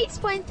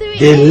 98.3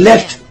 They FM.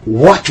 left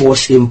what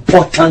was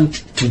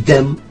important to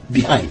them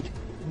behind.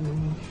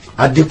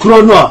 At the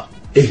chrono,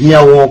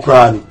 ehia won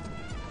kra no,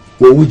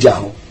 wo wuja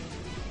ho.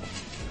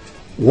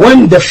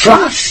 When the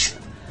flash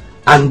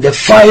and the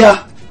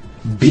fire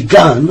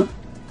began,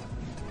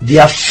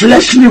 their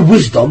fleshly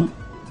wisdom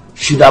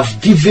should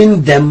have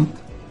given them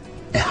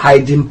a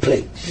hiding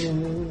place.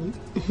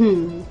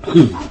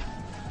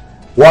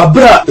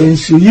 Wabra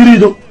ensu yiri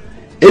no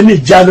eni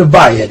jano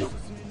baye no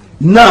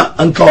na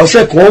anka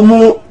ose ko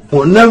mu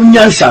onam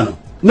nyansa no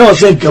na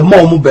ose nke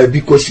mo mu ba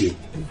bi kosie.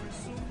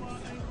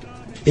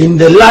 In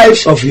the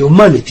lives of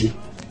humanity,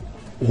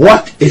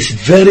 what is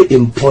very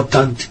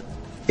important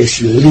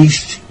is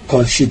least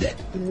considered.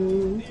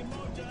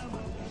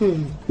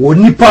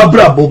 Wonipa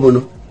bra bomo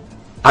no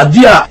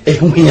ade a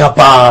ehuhia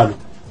pa no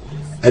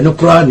eno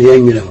kra na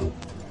yenwere ho.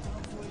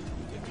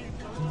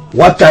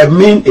 What I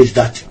mean is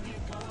that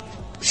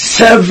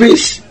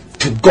service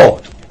to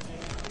God,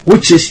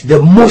 which is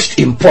the most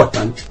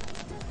important,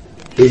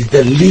 is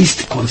the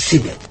least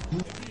considered.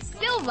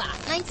 Silver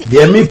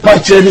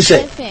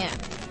 98.3 FM.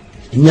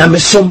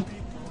 Nyamesom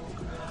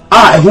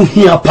a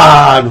ehuhia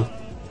pa no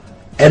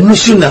eno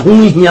so na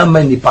ehuhia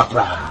mani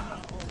pakra.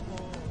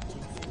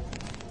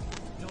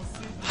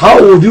 How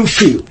would you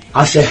feel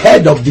as a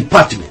head of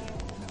department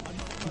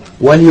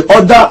when you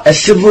order a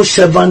civil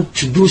servant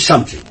to do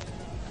something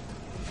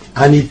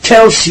and he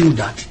tells you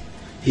that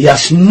he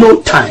has no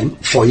time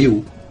for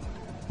you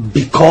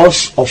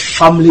because of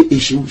family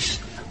issues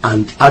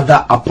and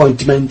other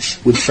appointments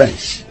with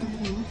friends?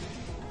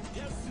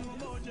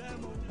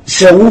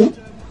 So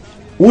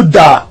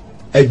Uda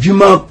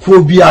adwuma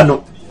kuo bia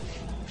no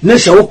ne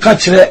se wo ka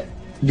kire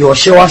de o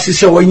hye wase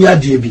se wonya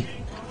de bi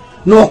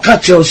no ka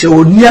kire se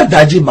oni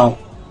adaji ma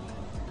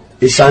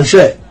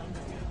esanse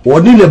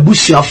woni na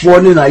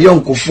busuafo ni na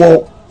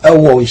yonkofo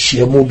ewo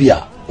hyiemu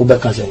bia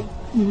obeka say.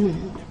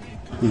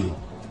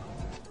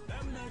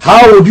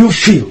 How would you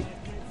feel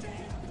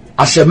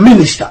as a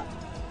minister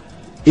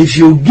if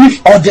you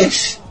give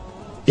orders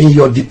in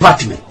your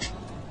department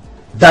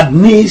that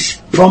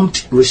needs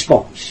prompt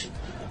response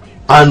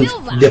and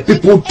the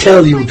people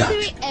tell you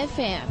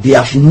that they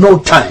have no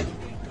time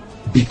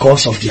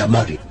because of their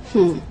marriage?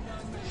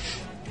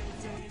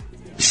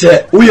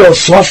 Say we are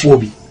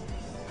swaffobi.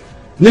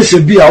 Nese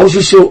bi a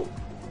also so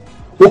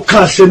o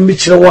ka se mi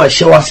kire wa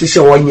hye wa se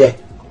wonye.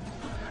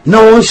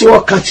 Na won so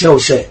o ka kire o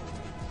se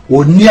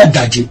oni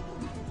adaje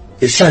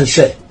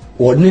esanse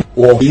woni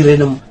wo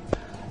yirenum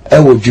e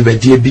wo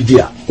dwubadie bi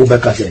dia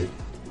obeka say.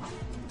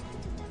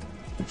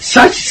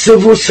 Such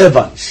civil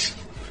servants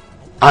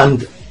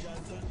and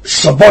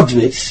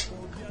subordinates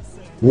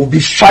will be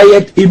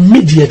fired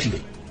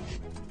immediately.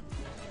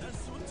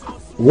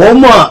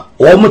 Woma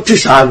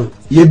tisano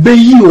ye be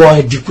yi wo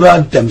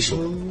edikura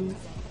ntemso.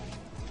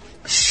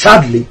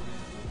 Sadly,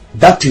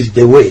 that is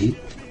the way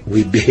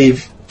we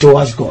behave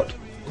towards God.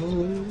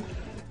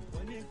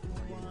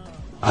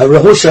 I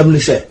will simply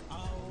say,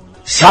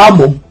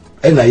 Samum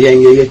and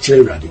ye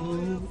children.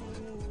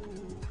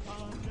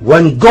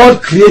 When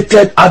God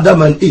created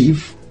Adam and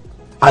Eve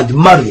and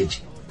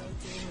marriage,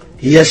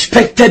 He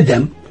expected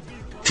them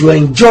to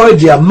enjoy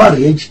their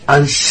marriage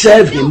and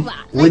serve Him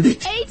with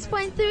it.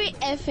 8.3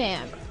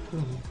 FM.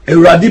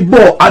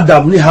 Eradibo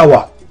Adam ni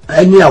Hawa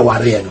eni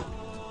aware no.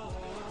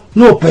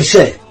 No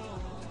pese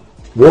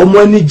wo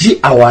mo ni ji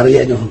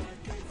aware no.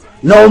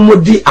 Na mo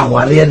di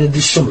aware no di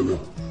som no.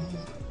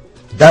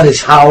 That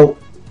is how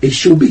it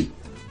should be.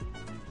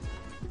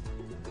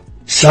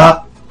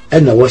 Sa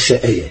ena wo se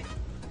eye.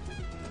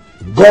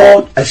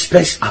 God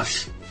expects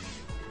us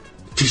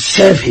to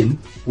serve Him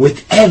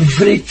with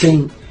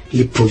everything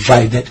He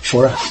provided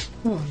for us.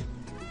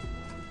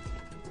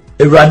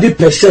 Eradi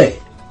pese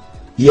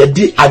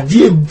yedi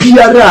adie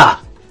biara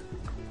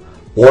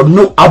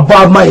ono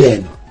abama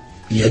yen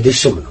yedi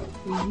somno.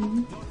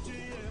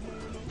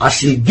 As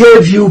He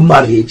gave you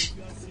marriage,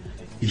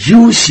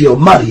 use your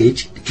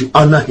marriage to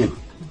honor Him,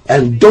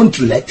 and don't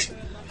let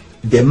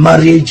the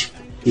marriage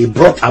He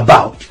brought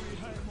about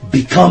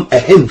become a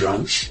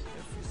hindrance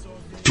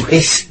to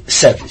His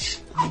service.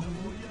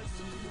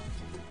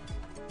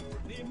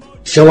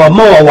 So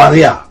wama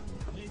waria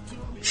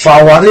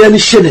fa waria ni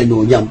shene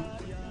no nyam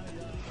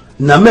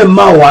na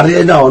memma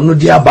waria na onu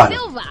di aba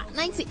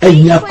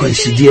enya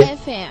kwansidie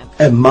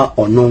emma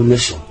onu ne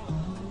so.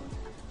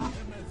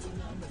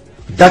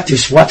 That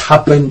is what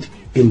happened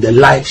in the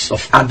lives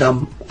of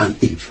Adam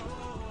and Eve.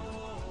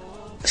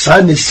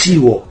 Sane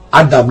siwo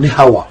Adam ni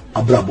Hawa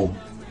abrabom.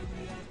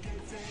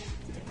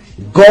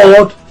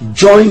 God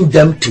joined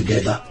them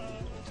together,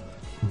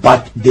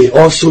 but they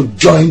also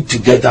joined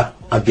together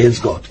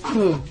against God.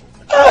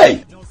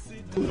 Hey!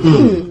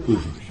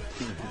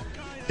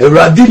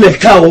 Eradi le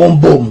ka won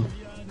bom.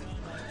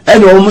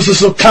 Eno omo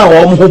so ka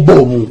won ho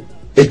bom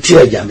eti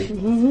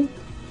ajame.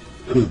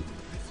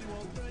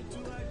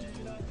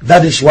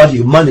 That is what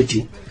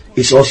humanity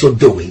is also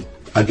doing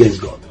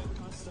against God.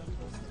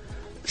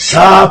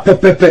 Sa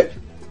pepepe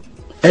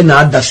ena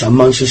ada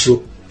saman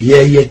so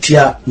ye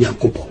tia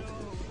nyankopon.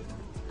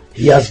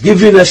 He has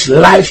given us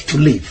life to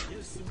live,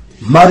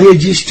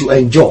 marriages to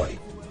enjoy,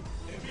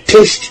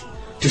 taste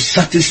to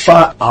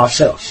satisfy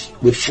ourselves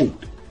with food.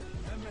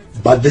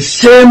 But the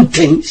same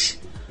things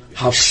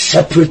have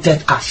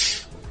separated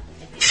us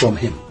from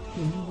him.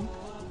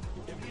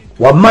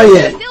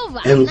 Wamaye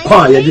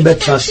Nkwagye di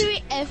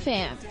betrasi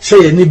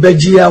say ye ni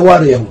beji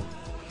aware ho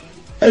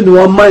eni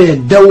wamaye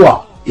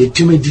dewa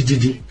etumi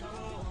dididi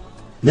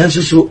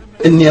nanso so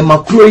eniema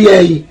kuro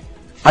ye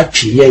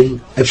atwe ye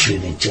afiri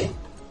ne nchen.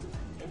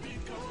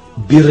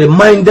 Be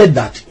reminded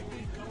that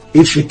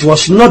if it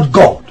was not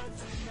God,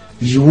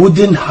 you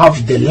wouldn't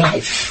have the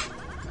life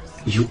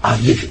you are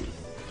living,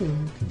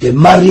 the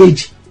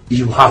marriage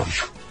you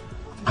have,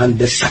 and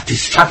the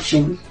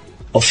satisfaction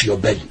of your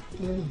belly.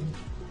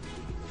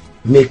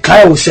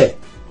 Mekai will say,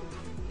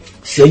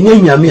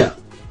 Senye nyamia,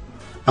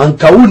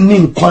 anka wuni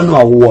nkwano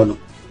awono,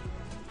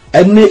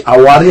 ene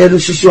awari edo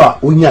susua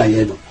unya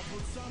yeno,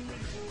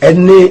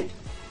 ene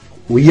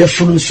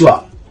uyefunu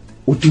sua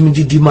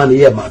utumidi dimani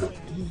ye mano.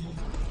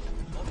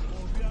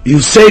 You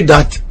say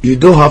that you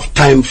don't have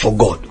time for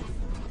God.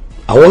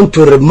 I want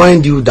to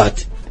remind you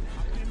that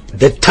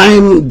the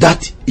time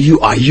that you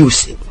are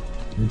using,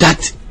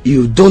 that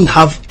you don't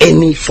have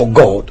any for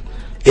God,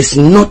 is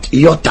not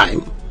your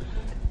time,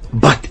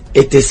 but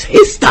it is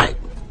his time.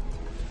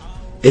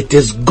 It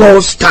is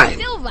God's time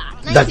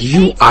that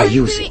you are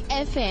using.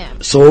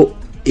 So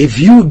if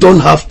you don't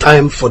have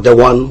time for the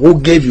one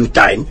who gave you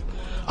time,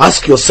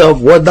 ask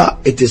yourself whether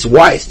it is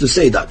wise to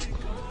say that,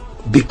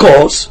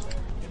 because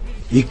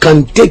he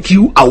can take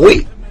you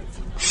away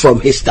from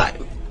his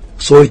time.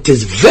 So it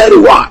is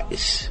very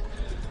wise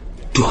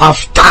to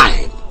have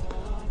time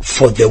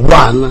for the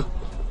one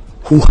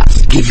who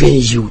has given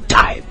you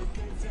time.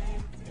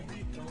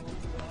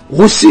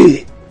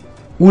 Wose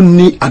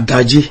uni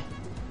adaji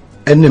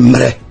ene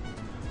mre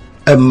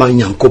ema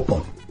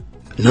nyankopon.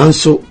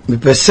 Nanso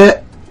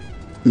mipese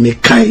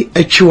mikai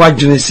echiwa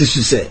dwenesi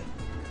su se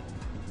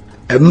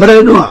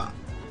emre no a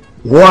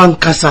wo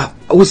ankasa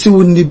wose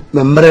uni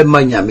mre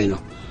ma nyame no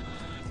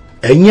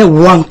enye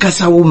wo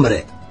ankasa wo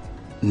mre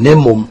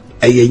nemom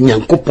eye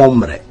nyankopon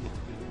mre.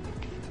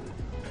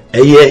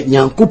 Eye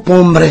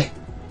nyankopon mre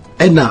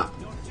ena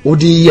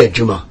odi ye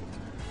adwuma.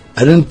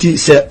 Anti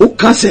se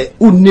uka se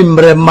uni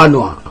mre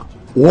mano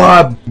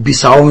wa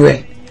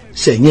bisawe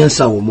se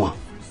nyansa wo mo.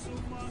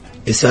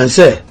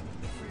 Esanse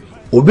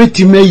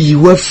obetime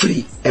yiwa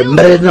free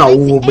emre na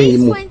wo be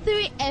mu.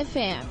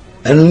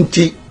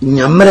 Anti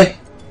nyamre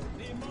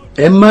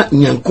ema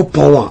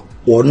nyankopon a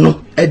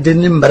wono ede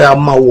ne mre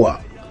amawo a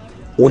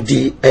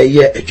odi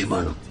eye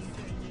adwuma no.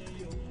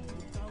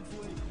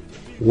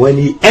 When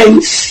he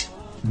ends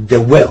the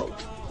world,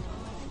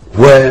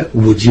 where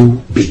would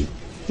you be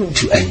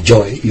to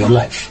enjoy your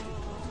life?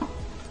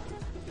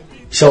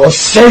 So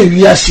say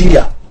we are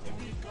here,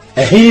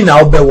 a he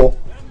now bewo,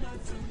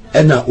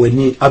 ena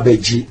weni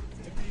abeji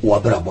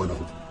wabrabono.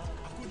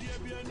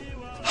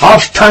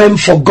 Have time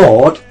for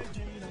God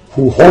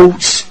who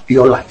holds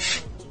your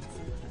life.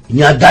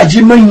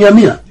 Nyadaji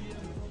manyamia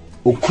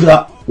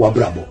ukura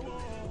wabrabo.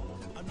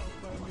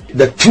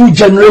 The two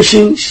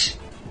generations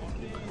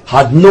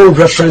had no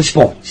reference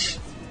points,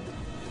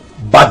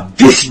 but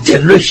this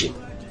generation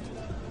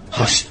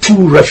has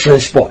two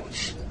reference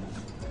points.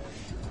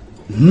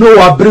 No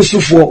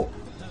abresufo,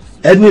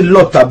 any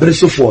lot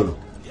abresufo,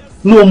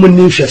 no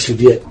money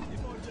shesudie.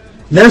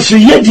 Nansu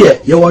yedie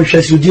ye wan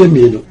shesudie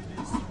mienu.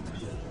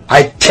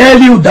 I tell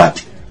you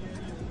that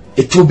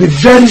it will be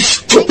very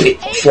stupid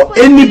for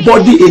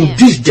anybody in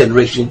this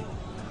generation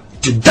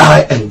to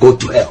die and go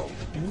to hell.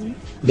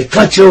 The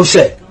country will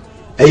say,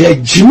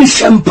 Jimmy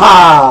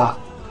Sempa.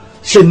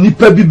 Se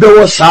nipa bi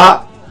bewo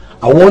sa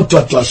I want to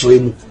atwaso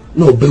emu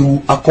no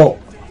bewu akọ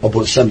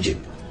obonsamje,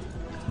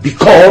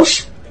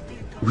 because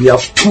we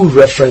have two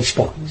reference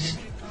points.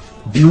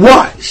 Be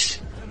wise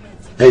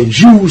and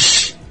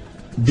use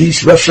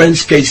these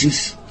reference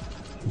cases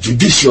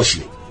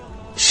judiciously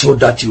so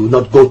that you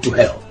will not go to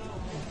hell.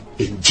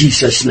 In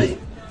Jesus' name.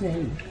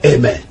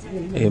 Amen.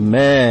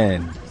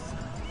 Amen.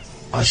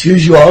 As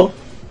usual,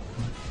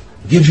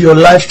 give your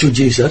life to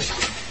Jesus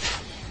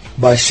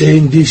by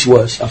saying these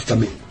words after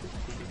me.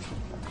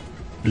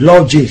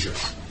 Lord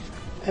Jesus,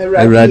 I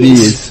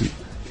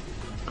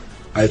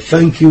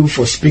thank you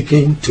for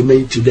speaking to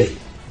me today.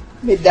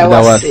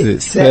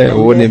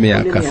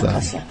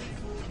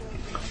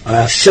 I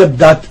accept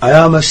that I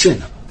am a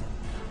sinner.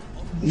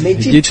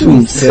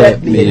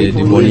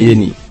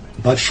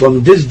 But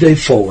from this day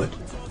forward,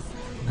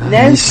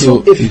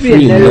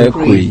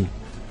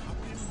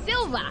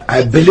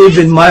 I believe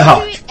in my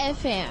heart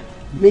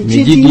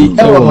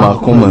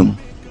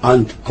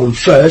and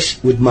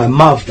confess with my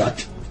mouth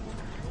that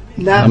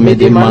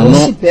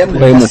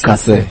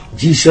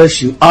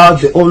Jesus, you are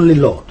the only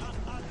Lord.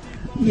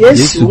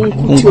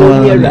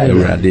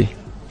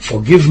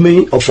 Forgive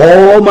me of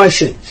all my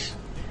sins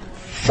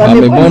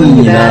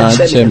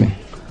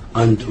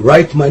and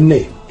write my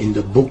name in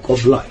the book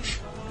of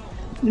life.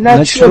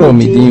 Let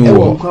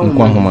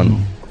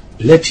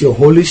your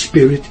Holy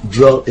Spirit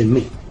dwell in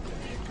me.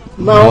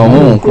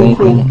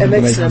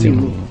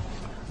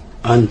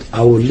 and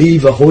I will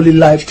live a holy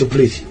life to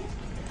please you.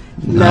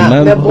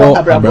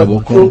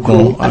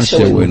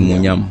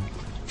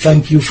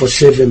 Thank you for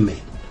saving me.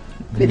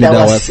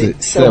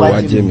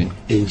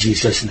 In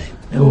Jesus'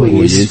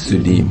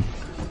 name.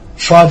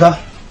 Father,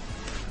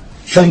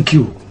 thank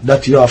you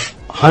that you have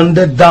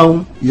handed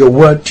down your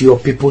word to your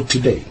people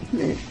today.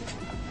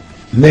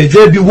 May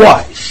they be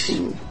wise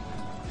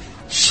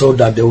so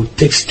that they will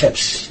take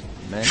steps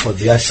for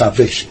their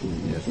salvation.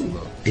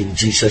 In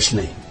Jesus'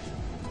 name.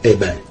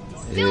 Amen.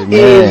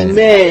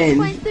 Amen.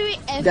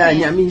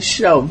 Danyami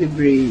shall be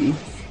brave.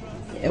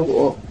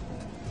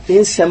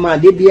 In some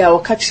debia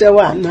or catch the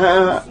one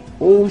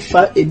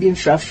fa a bin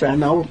frafra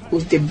now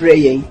with the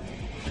brain.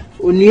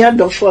 Unia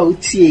dofa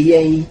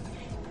utie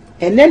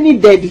and any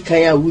daddy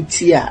kaya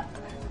utia.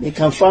 They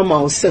can farm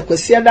our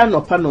sequoia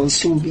no panon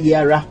soon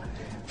biara.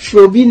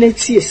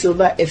 Frobineti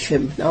Silver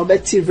FM. Now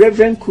Betty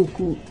Reverend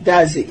Kuuku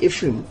Dadzie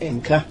Ephraim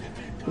Enka.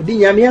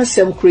 Udinyamia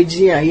sem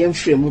krejin a yem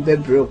frame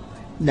ubebro.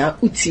 Na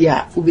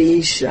utia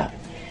ubeisha.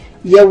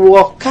 Ye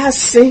wo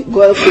Kaase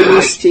Gold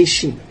Filling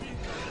Station.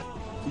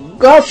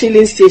 Gold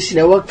Filling Station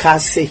e wo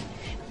Kaase.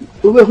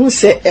 Ube hu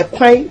se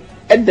ekwan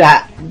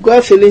eda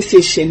Gold Filling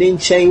Station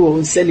nchen wo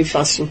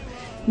nsanifa so.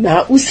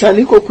 Na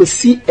usani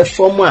kokosi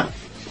efom a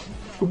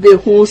ube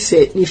hu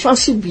se nifa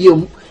so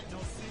biom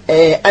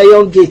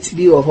iron gate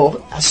bi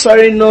oho.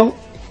 Sorry no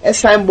a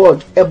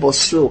signboard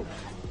ebosro.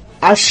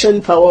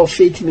 Action Power of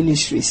Faith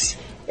Ministries.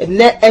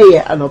 Ne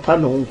eye anopa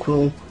no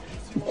nkron.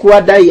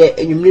 Kuada ye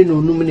enyumre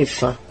no num ne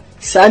fa.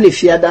 Sa ne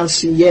fiada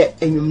nso ye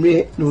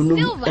enyumre no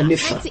num ne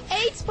fa.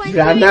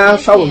 Grana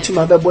fa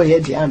wontuma bebo ye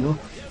dia no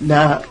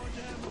na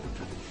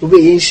obe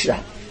yinhira.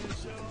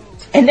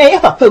 Ene ye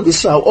papa gu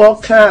so all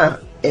kan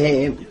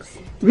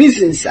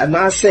reasons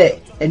anase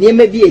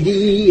enema bi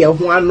edi ye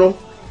ho ano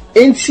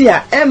enti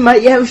a ema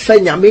ye mfa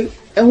nyame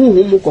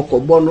ehuhum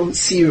kokobo no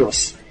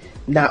serious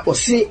na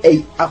osi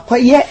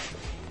akwaye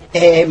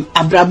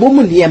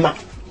abrabomu niema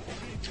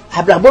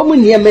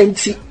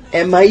nti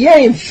ema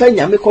ye mfa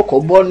nyame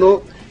kokobo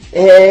no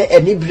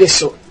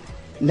enibreso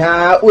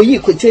na oyi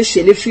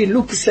quotation if you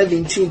Luke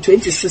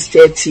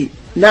 17:26-30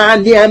 na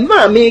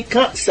niema me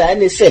ka sa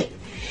ne se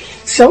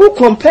so we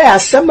compare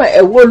sama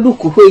ewo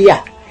Luke ho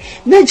ya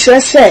na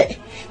kire se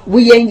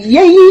we yen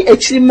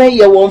echirime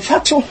ye won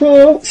fato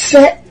ho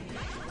se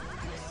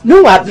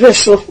no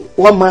adreso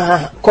wo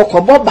ma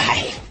kokobo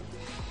bai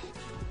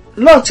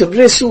lot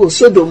breso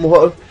Sodom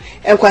ho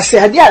enkwase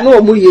ade a na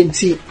omu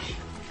yenti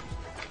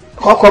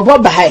kokobo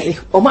bai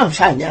o ma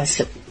mfa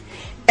anyase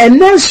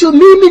enenso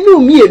mimi no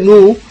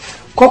mienu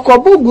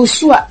kokobo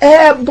gusu a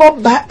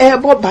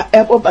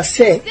eboba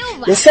say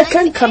the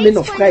second coming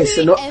of Christ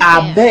no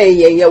abe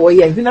ye wo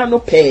ye hina no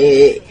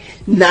pe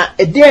na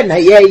ede na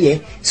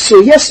ye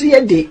so yesu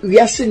ye de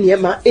wiase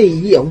niema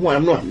eyi ho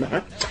ano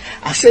ana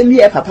asemi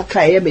e papa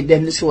kai me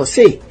den so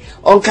say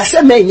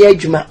onkase menye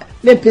adwuma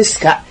me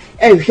peska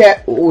ehwe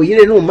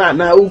oyire no ma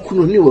na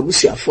okunu ni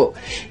wobusuafo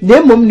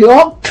na mom ni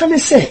o kan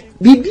se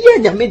bibia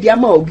nyame dia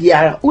ma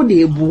obiara wo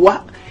de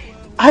ebuwa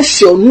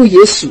ahye onu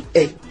Yesu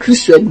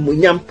Kristo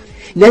adumunyam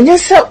na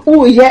nyesa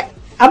uye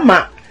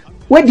ama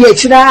wedi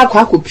ekira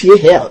akwa akopie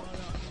hell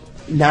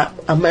na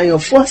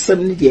amayofo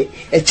asem ne de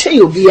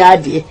eche obi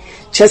ade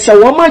chesa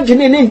wo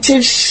madwene ne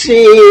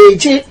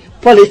nche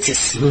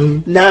politics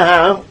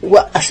na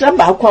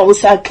asamba akwa wo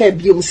saka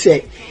biom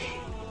se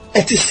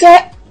etise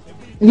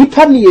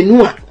nipa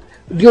mienu a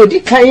bi odi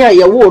kan a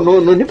ye wo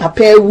no ni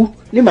papa ewu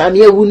ni maami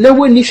ewu na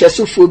woni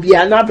hwesofo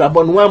bia na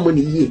abrabo no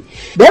amoni yi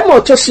be mo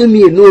toso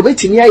mienu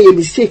obetimi aye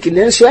mistake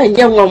na so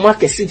anya nwa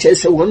kesi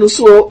chese wono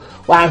so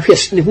wa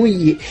hwes ne ho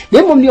yi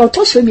na mom ni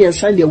otoso mi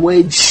ensan de wa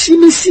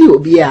jimisi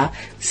obia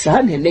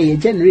sa ne ye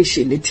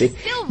generation nite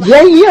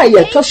ye ya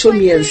ye toso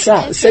mi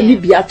ensa se ni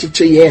bia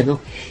toto ye no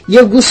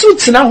ye gusu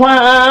tena ho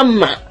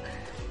ama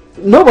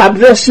no wa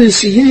bresu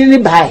su yi ni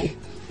bai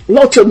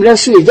lot of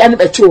bresu e jan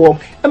beto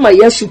ama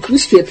Yesu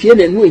Kristo apie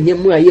na nu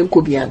enyemu aye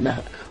nkobia na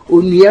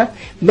onua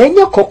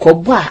menye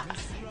kokobo a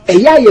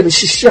eya ye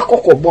behihye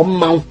kokobo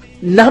maw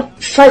na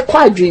fa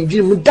kwa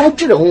adwendwin mu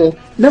dadwere ho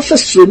na fa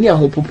suoni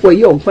ahopopo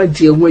ye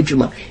Nkwagye ho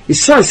adwuma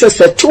isan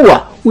se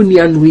toa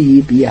unia no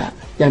yi bia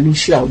ya no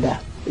shirauda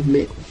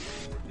amen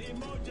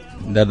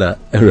dada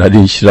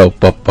erade shirau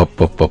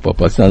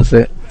papa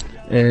sanse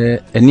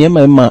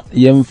eniema ma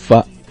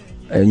yemfa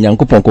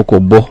nyankopon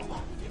kokobo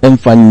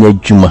emfa nya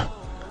adwuma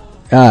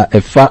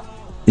efa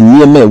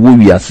eniema ewo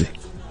wiase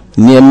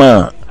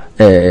eniema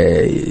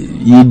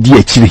yedi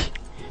akiri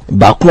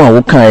baako a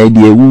wo kan e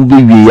de ewu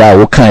bewie ya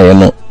wo kan e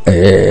no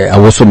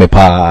awoso me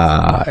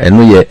pa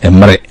eno ye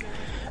emre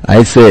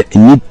ai se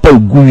nipa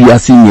guwi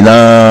ase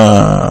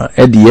nyina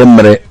e de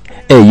emre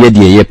ye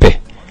de yepe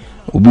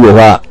obi wo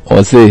ha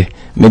o se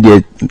me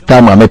de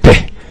tama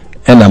mepe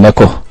na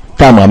meko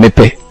tama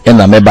mepe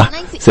na meba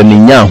se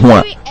nya ho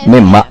a me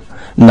ma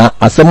na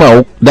asema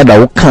wo dada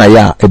wo kan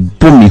ya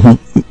ebomi hu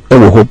e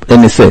wo ho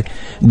ene se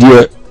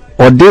de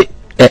ode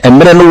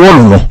emre no wo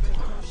no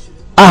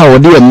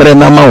odi emre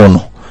na ma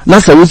wono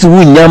na sa wusi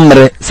wunya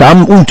mre sa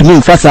untumi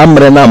mfa sa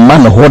mre na ma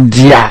no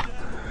hodia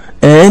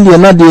ndi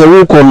na de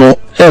wo ko no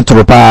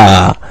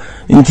etropa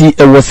nti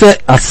ewo se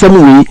asem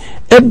wi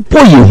ebo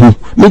yehu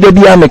me da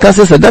bia me ka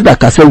se dada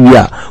kasa wi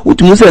a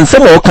utumu se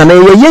nsem o kana ye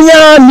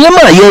yenya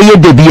niema ye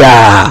da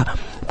bia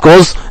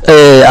because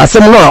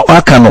asem no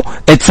aka no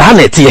etsa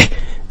na etie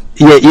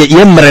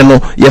ye mre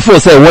no ye fo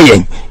se wo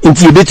yen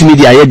nti ye betumi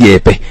dia ye de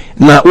epe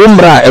na wo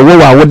mra ewo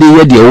wa wo de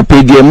ye de wo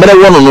pe de mre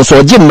wo no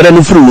so je mre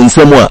no furu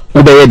nsem a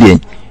wo be ye de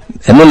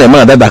eno le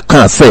ma dada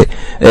kan se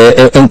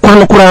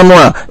nkwan kura no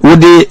a wo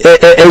de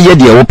ye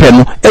de wo pe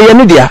no ye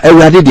no dia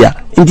ewade dia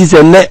nti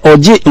se ne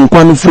oje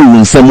nkwan furu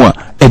nsem a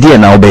e de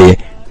na wo be ye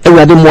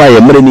ewade mo aye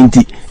mre ni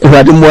nti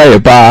ewade mo aye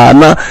pa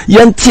na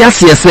ye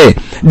ntiase se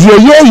de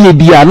ye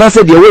bia na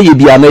se de we ye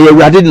bia na ye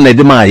ewade de na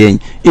de ma ye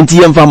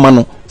nti ye mfa ma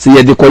no se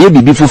ye de koye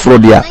bibi foforo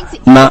dia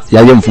na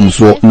ya ye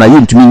mfumso na ye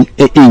ntumi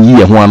eyi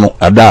ye ho ano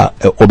ada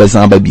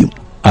obesan ba biom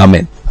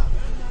amen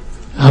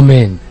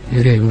amen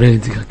yere mre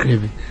di ka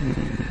krebe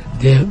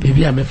de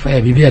bibi ame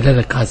fire bibi ada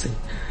da Kaase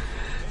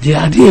de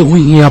ade ehu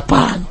hia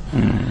pa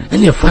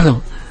ene e fa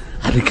no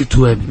ade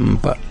ketu abi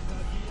mpa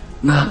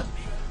na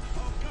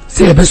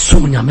se ebe so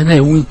nyame na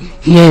ehu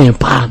hia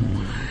pa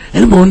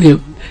ene mo ne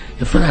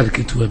e fa ade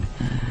ketu abi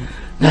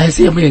na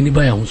se e me ni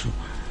ba ya ho so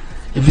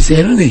e fi se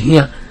ene ne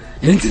hia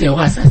enti na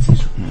wa asase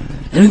so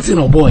enti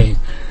na boy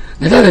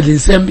na dada de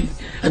nsembi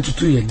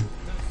atutu ye ni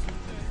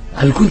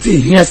alikunti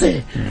hia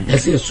se e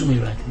se sumi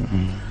right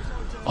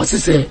o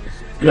se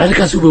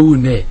radical so be wu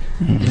ne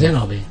e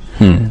na be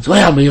so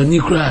ya me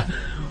yoni kra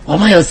o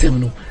ma yo sem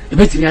no e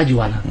betimi agi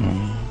wala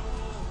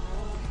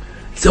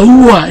so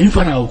wa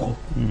infana oko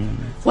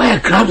why a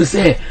crowd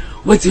say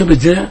wetin be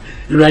jira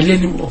rally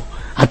ni mo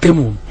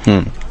atemu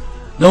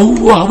na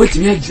wa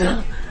wetin be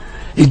jira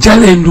e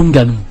jale ndum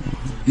danu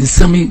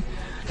nsami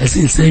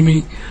esi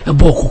nsami e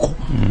bo kokko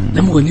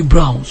na mo ni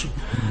brown so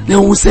na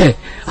wo say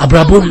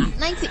abrabom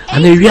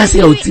ana wiase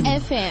ya otim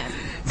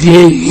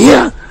die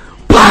here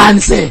pan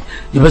say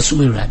you be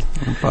sumi rally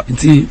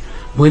nti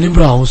mo ni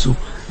brown so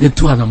de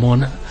tu ana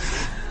mona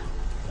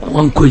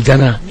wan ko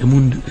jana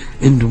emundu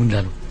endum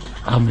danu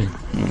amen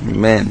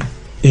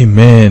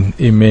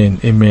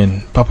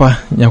amen papa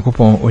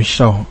nyakopon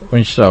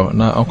onhiraw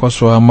na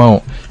onkoso ama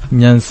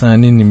nyansa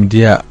ni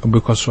nimdi a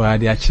obekoso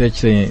ade a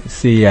kyerɛkyerɛ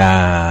se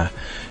ya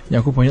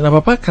nyakopon na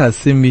papa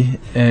Kaase mi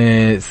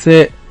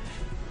se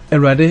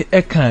Erade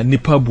eka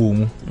nipa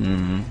bomu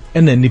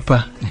ena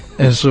nipa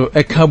enso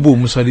eka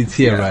bomu so de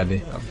tie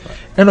Erade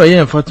ena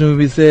ye mfato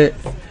bi se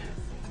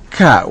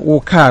ka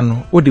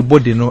no wo de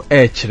body no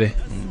kyerɛ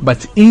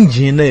but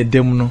engine na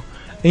edem no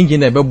engine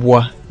na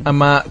beboa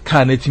ama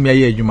car na timi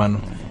aye adwuma no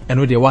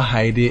eno de wa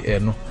hide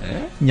no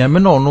nyame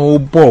na ono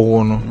bo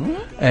wo no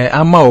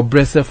ama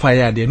obrese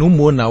fire de no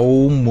mo na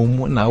wo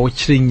mom na wo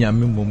kyerɛ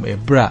nyame mom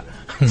ebra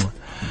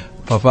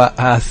papa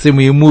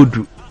asemu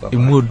imudu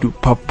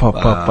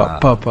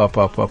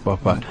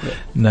papa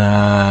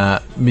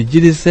na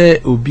mejiri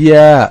se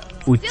obia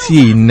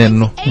otie ne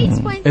no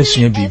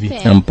esua bibi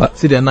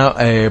sida na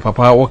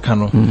papa woka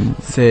no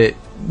se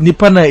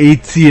nipa na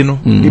etie no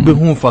ebe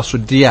hu fa so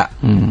de a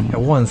e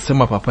won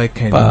sema papa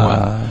kan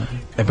no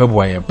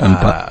ebeboa ye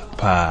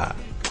pa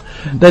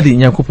dadi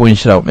nyakopon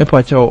nhyiraw me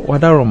pa chawo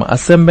wadaroma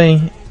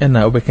asemben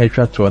na obeka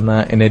twato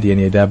na ene de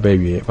ne da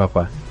bawie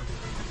papa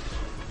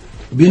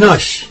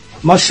Binash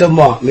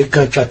masema me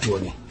kan twato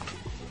ni.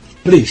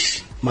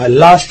 Please, my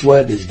last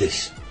word is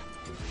this.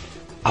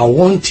 I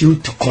want you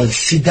to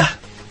consider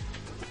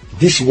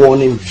this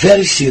warning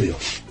very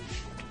serious,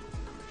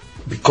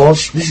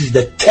 because this is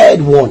the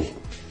third warning.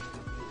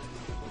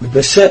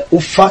 Mebese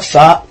ufa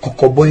sa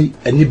kokoboy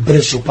eni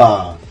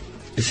bresupa.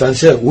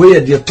 Isanse we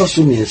the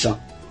tosumiensa,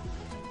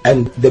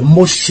 and the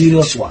most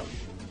serious one.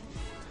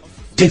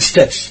 Take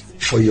steps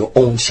for your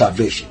own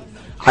salvation.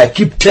 I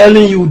keep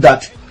telling you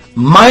that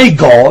my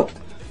God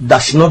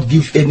does not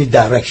give any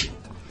direction.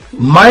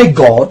 My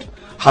God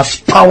has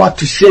power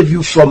to save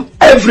you from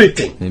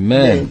everything.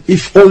 Amen.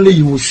 If only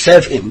you will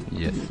serve him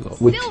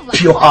with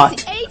pure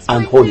heart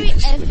and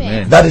holiness.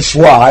 Amen. That is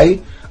why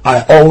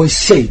I always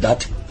say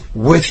that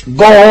with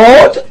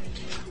God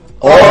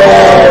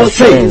all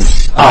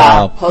things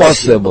are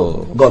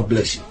possible. God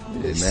bless you.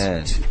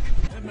 Amen.